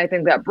that. And I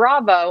think that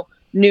Bravo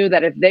knew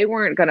that if they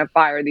weren't going to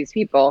fire these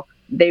people,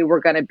 they were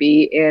going to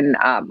be in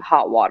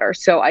hot water.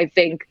 So I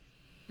think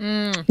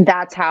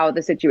that's how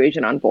the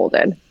situation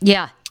unfolded.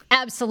 Yeah,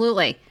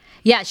 absolutely.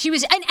 Yeah, she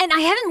was, and I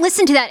haven't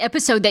listened to that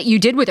episode that you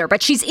did with her,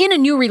 but she's in a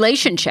new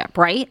relationship,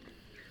 right?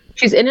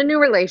 She's in a new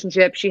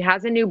relationship. She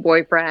has a new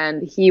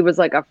boyfriend. He was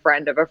a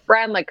friend of a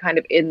friend, kind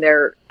of in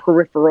their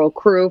peripheral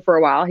crew for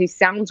a while. He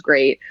sounds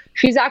great.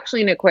 She's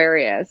actually an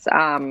Aquarius,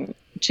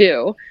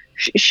 too.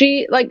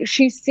 She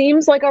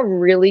seems like a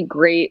really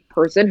great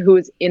person who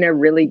is in a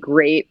really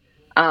great,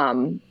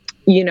 time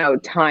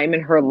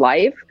in her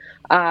life.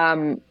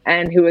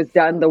 And who has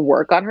done the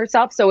work on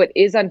herself. So it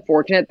is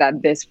unfortunate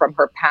that this from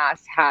her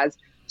past has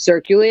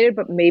circulated,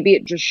 but maybe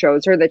it just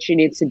shows her that she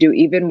needs to do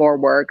even more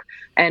work.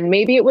 And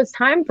maybe it was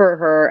time for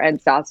her and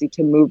Stassi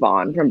to move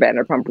on from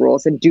Vanderpump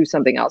Rules and do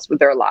something else with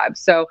their lives.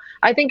 So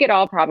I think it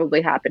all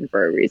probably happened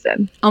for a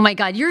reason. Oh my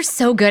God, you're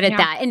so good at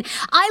that. And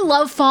I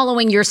love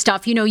following your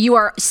stuff. You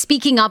are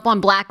speaking up on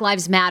Black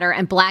Lives Matter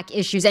and Black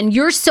issues, and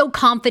you're so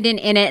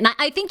confident in it. And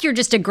I think you're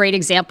just a great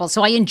example.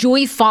 So I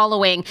enjoy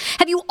following.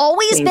 Have you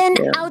always been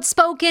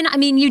outspoken? I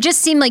mean, you just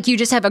seem like you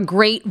just have a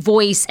great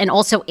voice and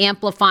also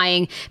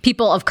amplifying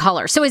people of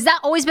color. So has that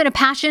always been a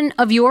passion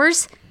of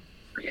yours?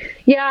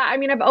 Yeah, I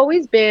mean, I've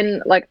always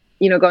been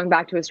going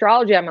back to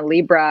astrology, I'm a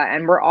Libra,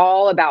 and we're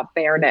all about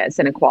fairness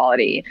and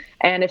equality.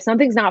 And if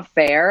something's not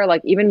fair,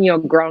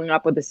 even, growing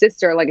up with a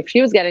sister, if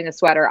she was getting a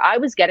sweater, I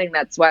was getting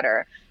that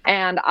sweater.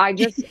 And I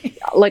just,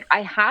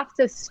 I have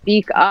to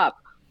speak up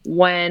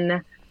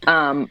when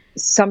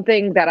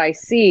something that I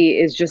see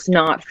is just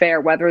not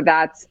fair, whether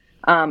that's,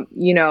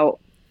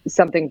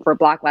 something for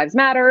Black Lives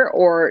Matter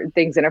or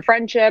things in a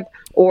friendship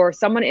or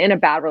someone in a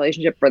bad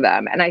relationship for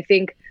them. And I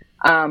think,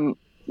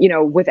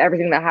 with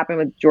everything that happened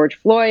with George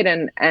Floyd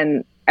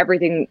and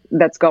everything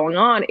that's going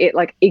on, it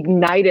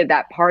ignited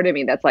that part of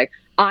me that's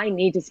I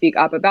need to speak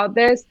up about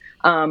this.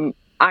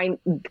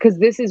 Because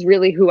this is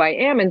really who I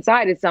am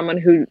inside, is someone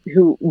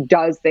who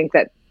does think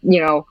that,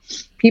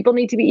 people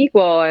need to be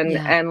equal.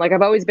 And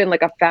I've always been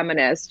a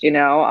feminist,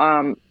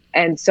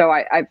 and so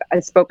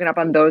I've spoken up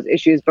on those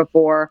issues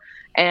before.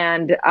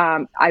 And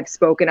I've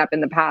spoken up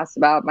in the past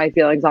about my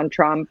feelings on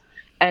Trump.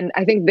 And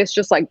I think this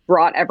just like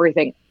brought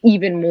everything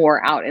even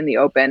more out in the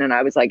open. And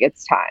I was like,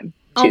 it's time.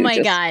 Oh my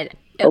God.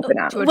 Open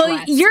up.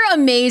 Well, you're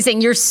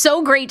amazing. You're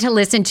so great to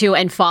listen to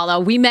and follow.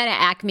 We Met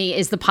at Acme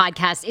is the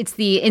podcast. It's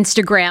the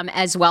Instagram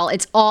as well.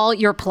 It's all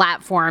your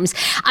platforms.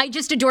 I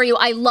just adore you.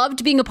 I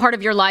loved being a part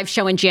of your live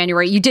show in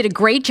January. You did a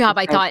great job,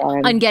 I thought,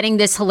 on getting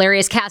this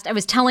hilarious cast. I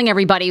was telling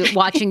everybody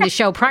watching the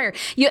show prior,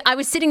 I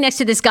was sitting next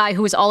to this guy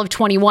who was all of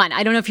 21.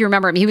 I don't know if you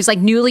remember him. He was like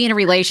newly in a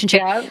relationship.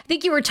 Yeah. I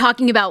think you were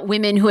talking about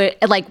women who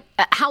like,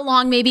 how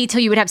long maybe till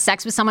you would have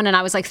sex with someone? And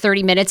I was like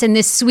 30 minutes. And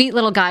this sweet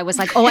little guy was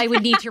like, oh, I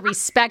would need to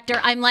respect her.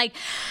 I'm like,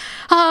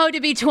 oh, to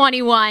be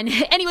 21.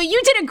 Anyway,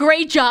 you did a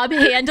great job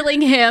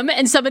handling him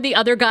and some of the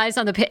other guys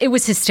on the pit. It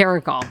was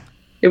hysterical.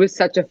 It was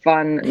such a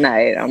fun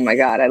night. Oh my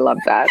God, I love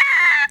that.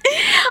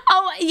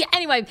 Oh, yeah,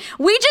 anyway,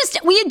 we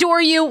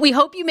adore you. We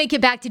hope you make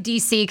it back to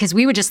DC because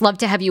we would just love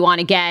to have you on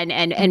again.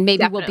 And maybe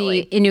Definitely.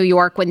 We'll be in New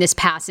York when this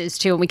passes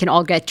too, and we can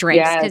all get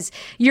drinks because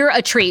you're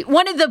a treat.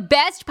 One of the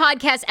best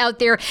podcasts out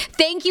there.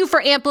 Thank you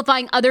for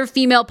amplifying other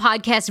female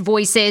podcast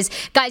voices.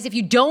 Guys, if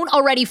you don't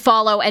already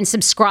follow and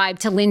subscribe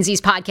to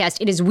Lindsey's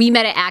podcast, it is We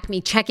Met at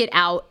Acme. Check it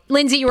out.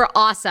 Lindsey, you were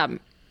awesome.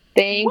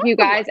 Thank you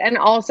guys. And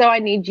also I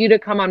need you to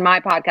come on my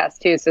podcast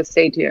too. So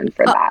stay tuned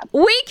for that.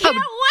 We can't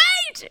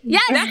wait.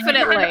 Yes,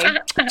 definitely. Love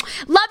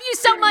you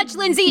so much,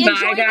 Lindsey.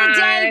 Enjoy the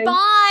day.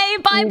 Bye.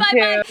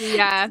 Bye.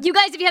 Yeah. You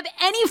guys, if you have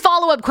any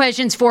follow-up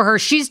questions for her,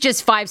 she's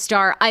just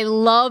 5-star. I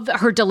love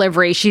her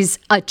delivery. She's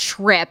a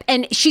trip.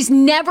 And she's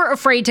never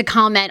afraid to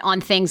comment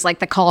on things like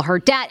the call her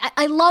dad.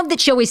 I love that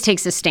she always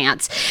takes a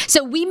stance.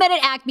 So We Met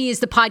at Acme is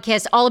the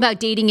podcast all about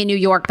dating in New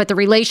York, but the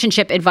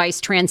relationship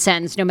advice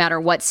transcends no matter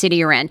what city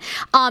you're in.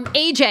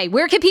 AJ,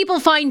 where can people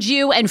find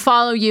you and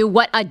follow you?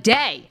 What a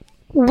day.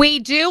 We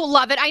do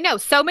love it. I know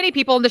so many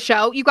people in the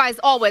show. You guys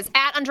always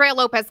at Andrea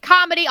Lopez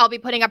Comedy. I'll be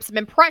putting up some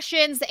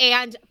impressions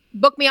and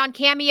book me on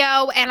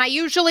Cameo, and I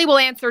usually will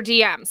answer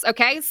DMs,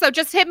 okay? So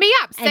just hit me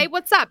up. Say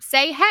what's up.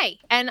 Say hey,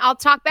 and I'll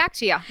talk back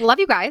to you. Love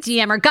you guys.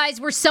 DMer. Guys,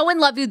 we're so in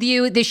love with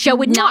you. This show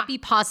would not be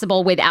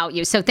possible without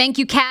you. So thank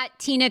you, Kat,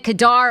 Tina,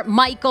 Kadar,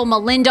 Michael,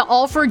 Melinda,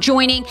 all for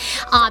joining.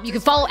 You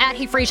can follow at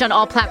Hey Frasier on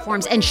all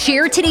platforms and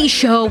share today's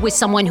show with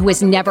someone who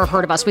has never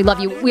heard of us. We love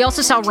you. We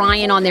also saw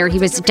Ryan on there. He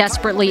was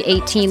desperately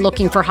 18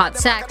 looking for hot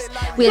sex.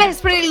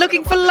 Desperately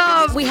looking for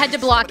love. We had to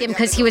block him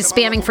because he was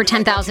spamming for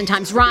 10,000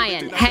 times.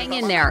 Ryan, hang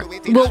in there.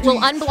 We'll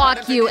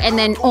unblock you and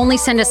then only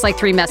send us like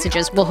 3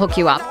 messages. We'll hook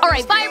you up. All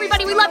right. Bye,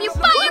 everybody. We love you.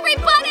 Bye,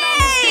 everybody.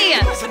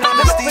 Can't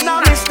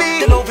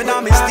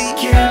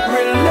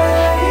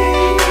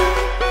relate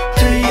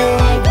to you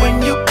when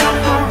you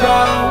come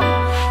around.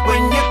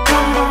 When you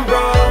come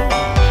around.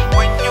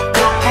 When you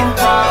look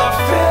into my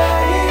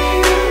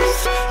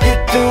face, you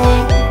do.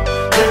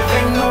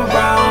 Living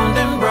around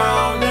and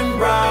round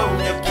and round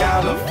your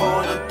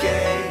California.